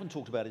topic we haven't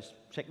talked about is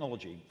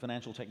technology,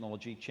 financial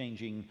technology,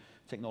 changing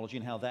technology,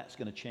 and how that's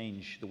going to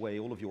change the way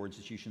all of your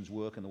institutions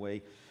work and the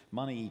way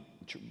money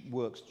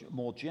works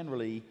more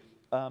generally.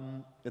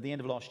 At the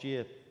end of last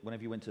year,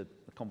 whenever you went to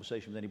a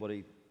conversation with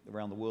anybody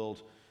around the world,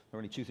 there were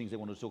only two things they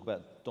wanted to talk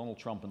about: Donald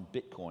Trump and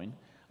Bitcoin.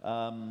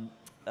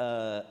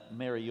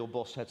 Mary, your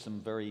boss, had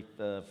some very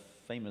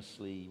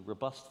famously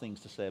robust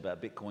things to say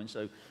about Bitcoin,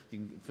 so you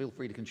can feel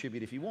free to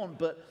contribute if you want.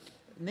 But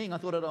Ning, I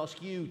thought I'd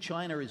ask you,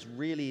 China is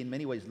really in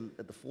many ways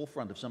at the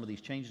forefront of some of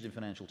these changes in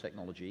financial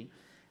technology.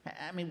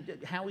 I mean,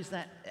 how is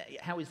that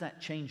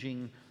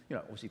changing?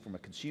 Obviously from a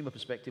consumer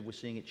perspective, we're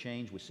seeing it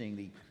change. We're seeing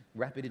the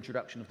rapid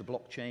introduction of the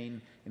blockchain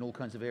in all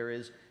kinds of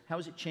areas. How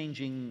is it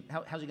changing?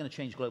 How's it going to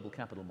change global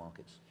capital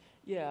markets?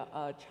 Yeah,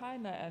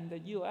 China and the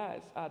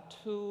U.S. are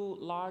two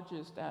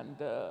largest and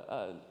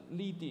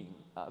leading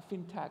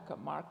fintech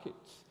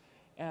markets.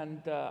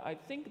 And I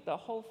think the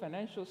whole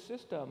financial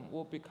system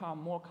will become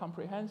more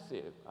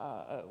comprehensive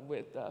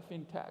with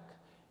fintech.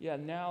 yeah,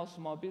 now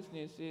small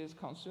businesses,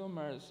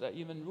 consumers,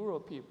 even rural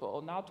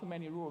people, not too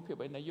many rural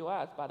people in the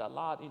US, but a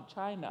lot in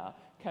China,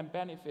 can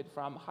benefit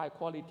from high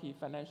quality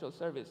financial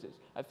services.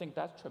 I think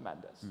that's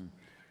tremendous.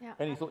 Yeah,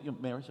 Any thought,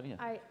 Mary? So,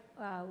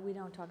 yeah. we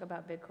don't talk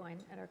about Bitcoin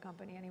at our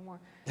company anymore.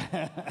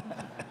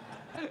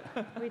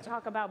 We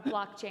talk about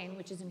blockchain,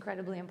 which is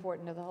incredibly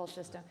important to the whole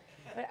system.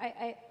 But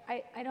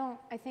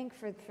I think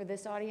for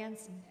this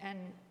audience, and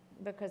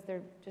because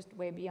they're just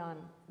way beyond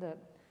the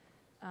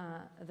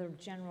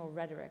general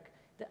rhetoric,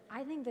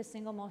 I think the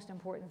single most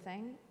important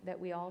thing that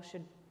we all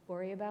should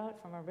worry about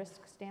from a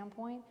risk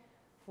standpoint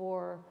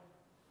for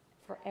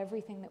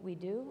everything that we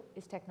do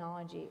is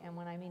technology. And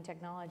when I mean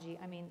technology,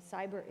 I mean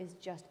cyber is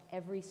just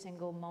every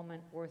single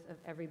moment worth of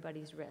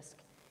everybody's risk.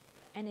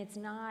 And it's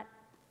not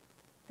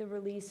the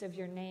release of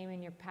your name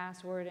and your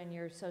password and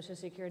your social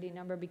security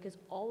number, because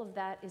all of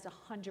that is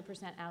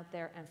 100% out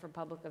there and for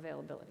public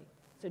availability.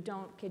 So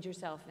don't kid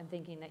yourself in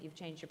thinking that you've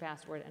changed your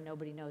password and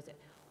nobody knows it.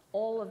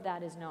 All of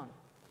that is known.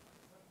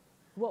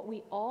 What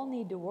we all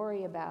need to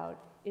worry about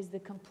is the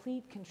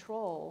complete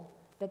control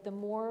that the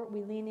more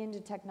we lean into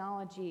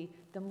technology,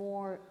 the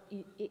more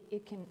you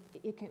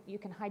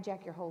can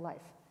hijack your whole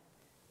life.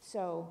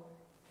 So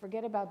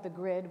forget about the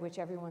grid, which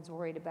everyone's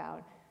worried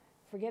about.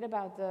 Forget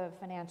about the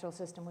financial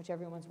system, which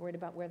everyone's worried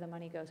about where the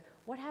money goes.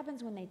 What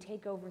happens when they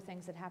take over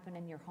things that happen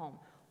in your home?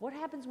 What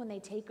happens when they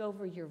take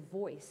over your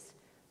voice,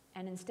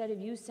 and instead of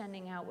you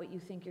sending out what you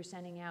think you're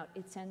sending out,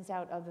 it sends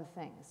out other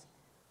things?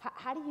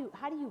 How do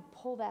you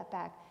pull that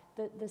back?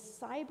 The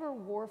cyber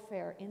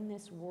warfare in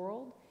this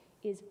world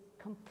is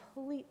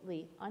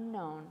completely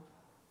unknown,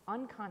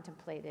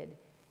 uncontemplated,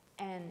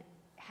 and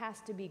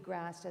has to be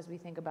grasped as we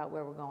think about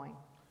where we're going.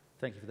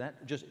 Thank you for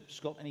that. Just,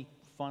 Scott, any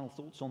final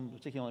thoughts on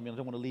particularly? I mean, I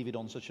don't want to leave it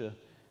on such a,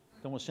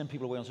 don't want to send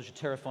people away on such a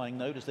terrifying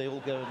note as they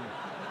all go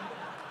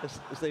and,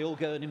 as they all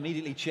go and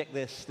immediately check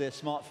their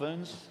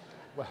smartphones.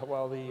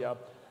 Well,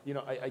 you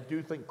know, I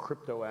do think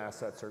crypto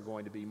assets are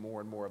going to be more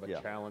and more of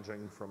a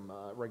challenging from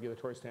a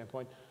regulatory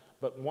standpoint.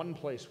 But one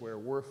place where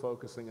we're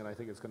focusing, and I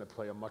think it's going to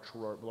play a much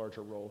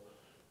larger role,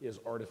 is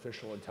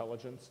artificial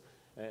intelligence.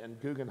 And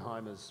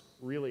Guggenheim is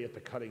really at the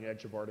cutting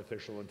edge of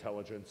artificial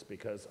intelligence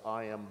because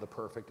I am the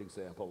perfect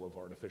example of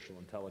artificial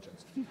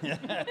intelligence.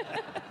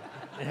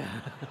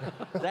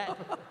 That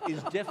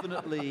is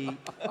definitely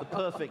the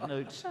perfect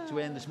note to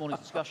end this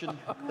morning's discussion.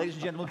 Ladies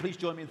and gentlemen, please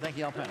join me in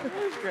thanking our panel.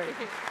 That was great.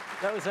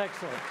 That was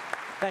excellent.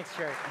 Thanks,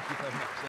 Gerard. Thank you very much.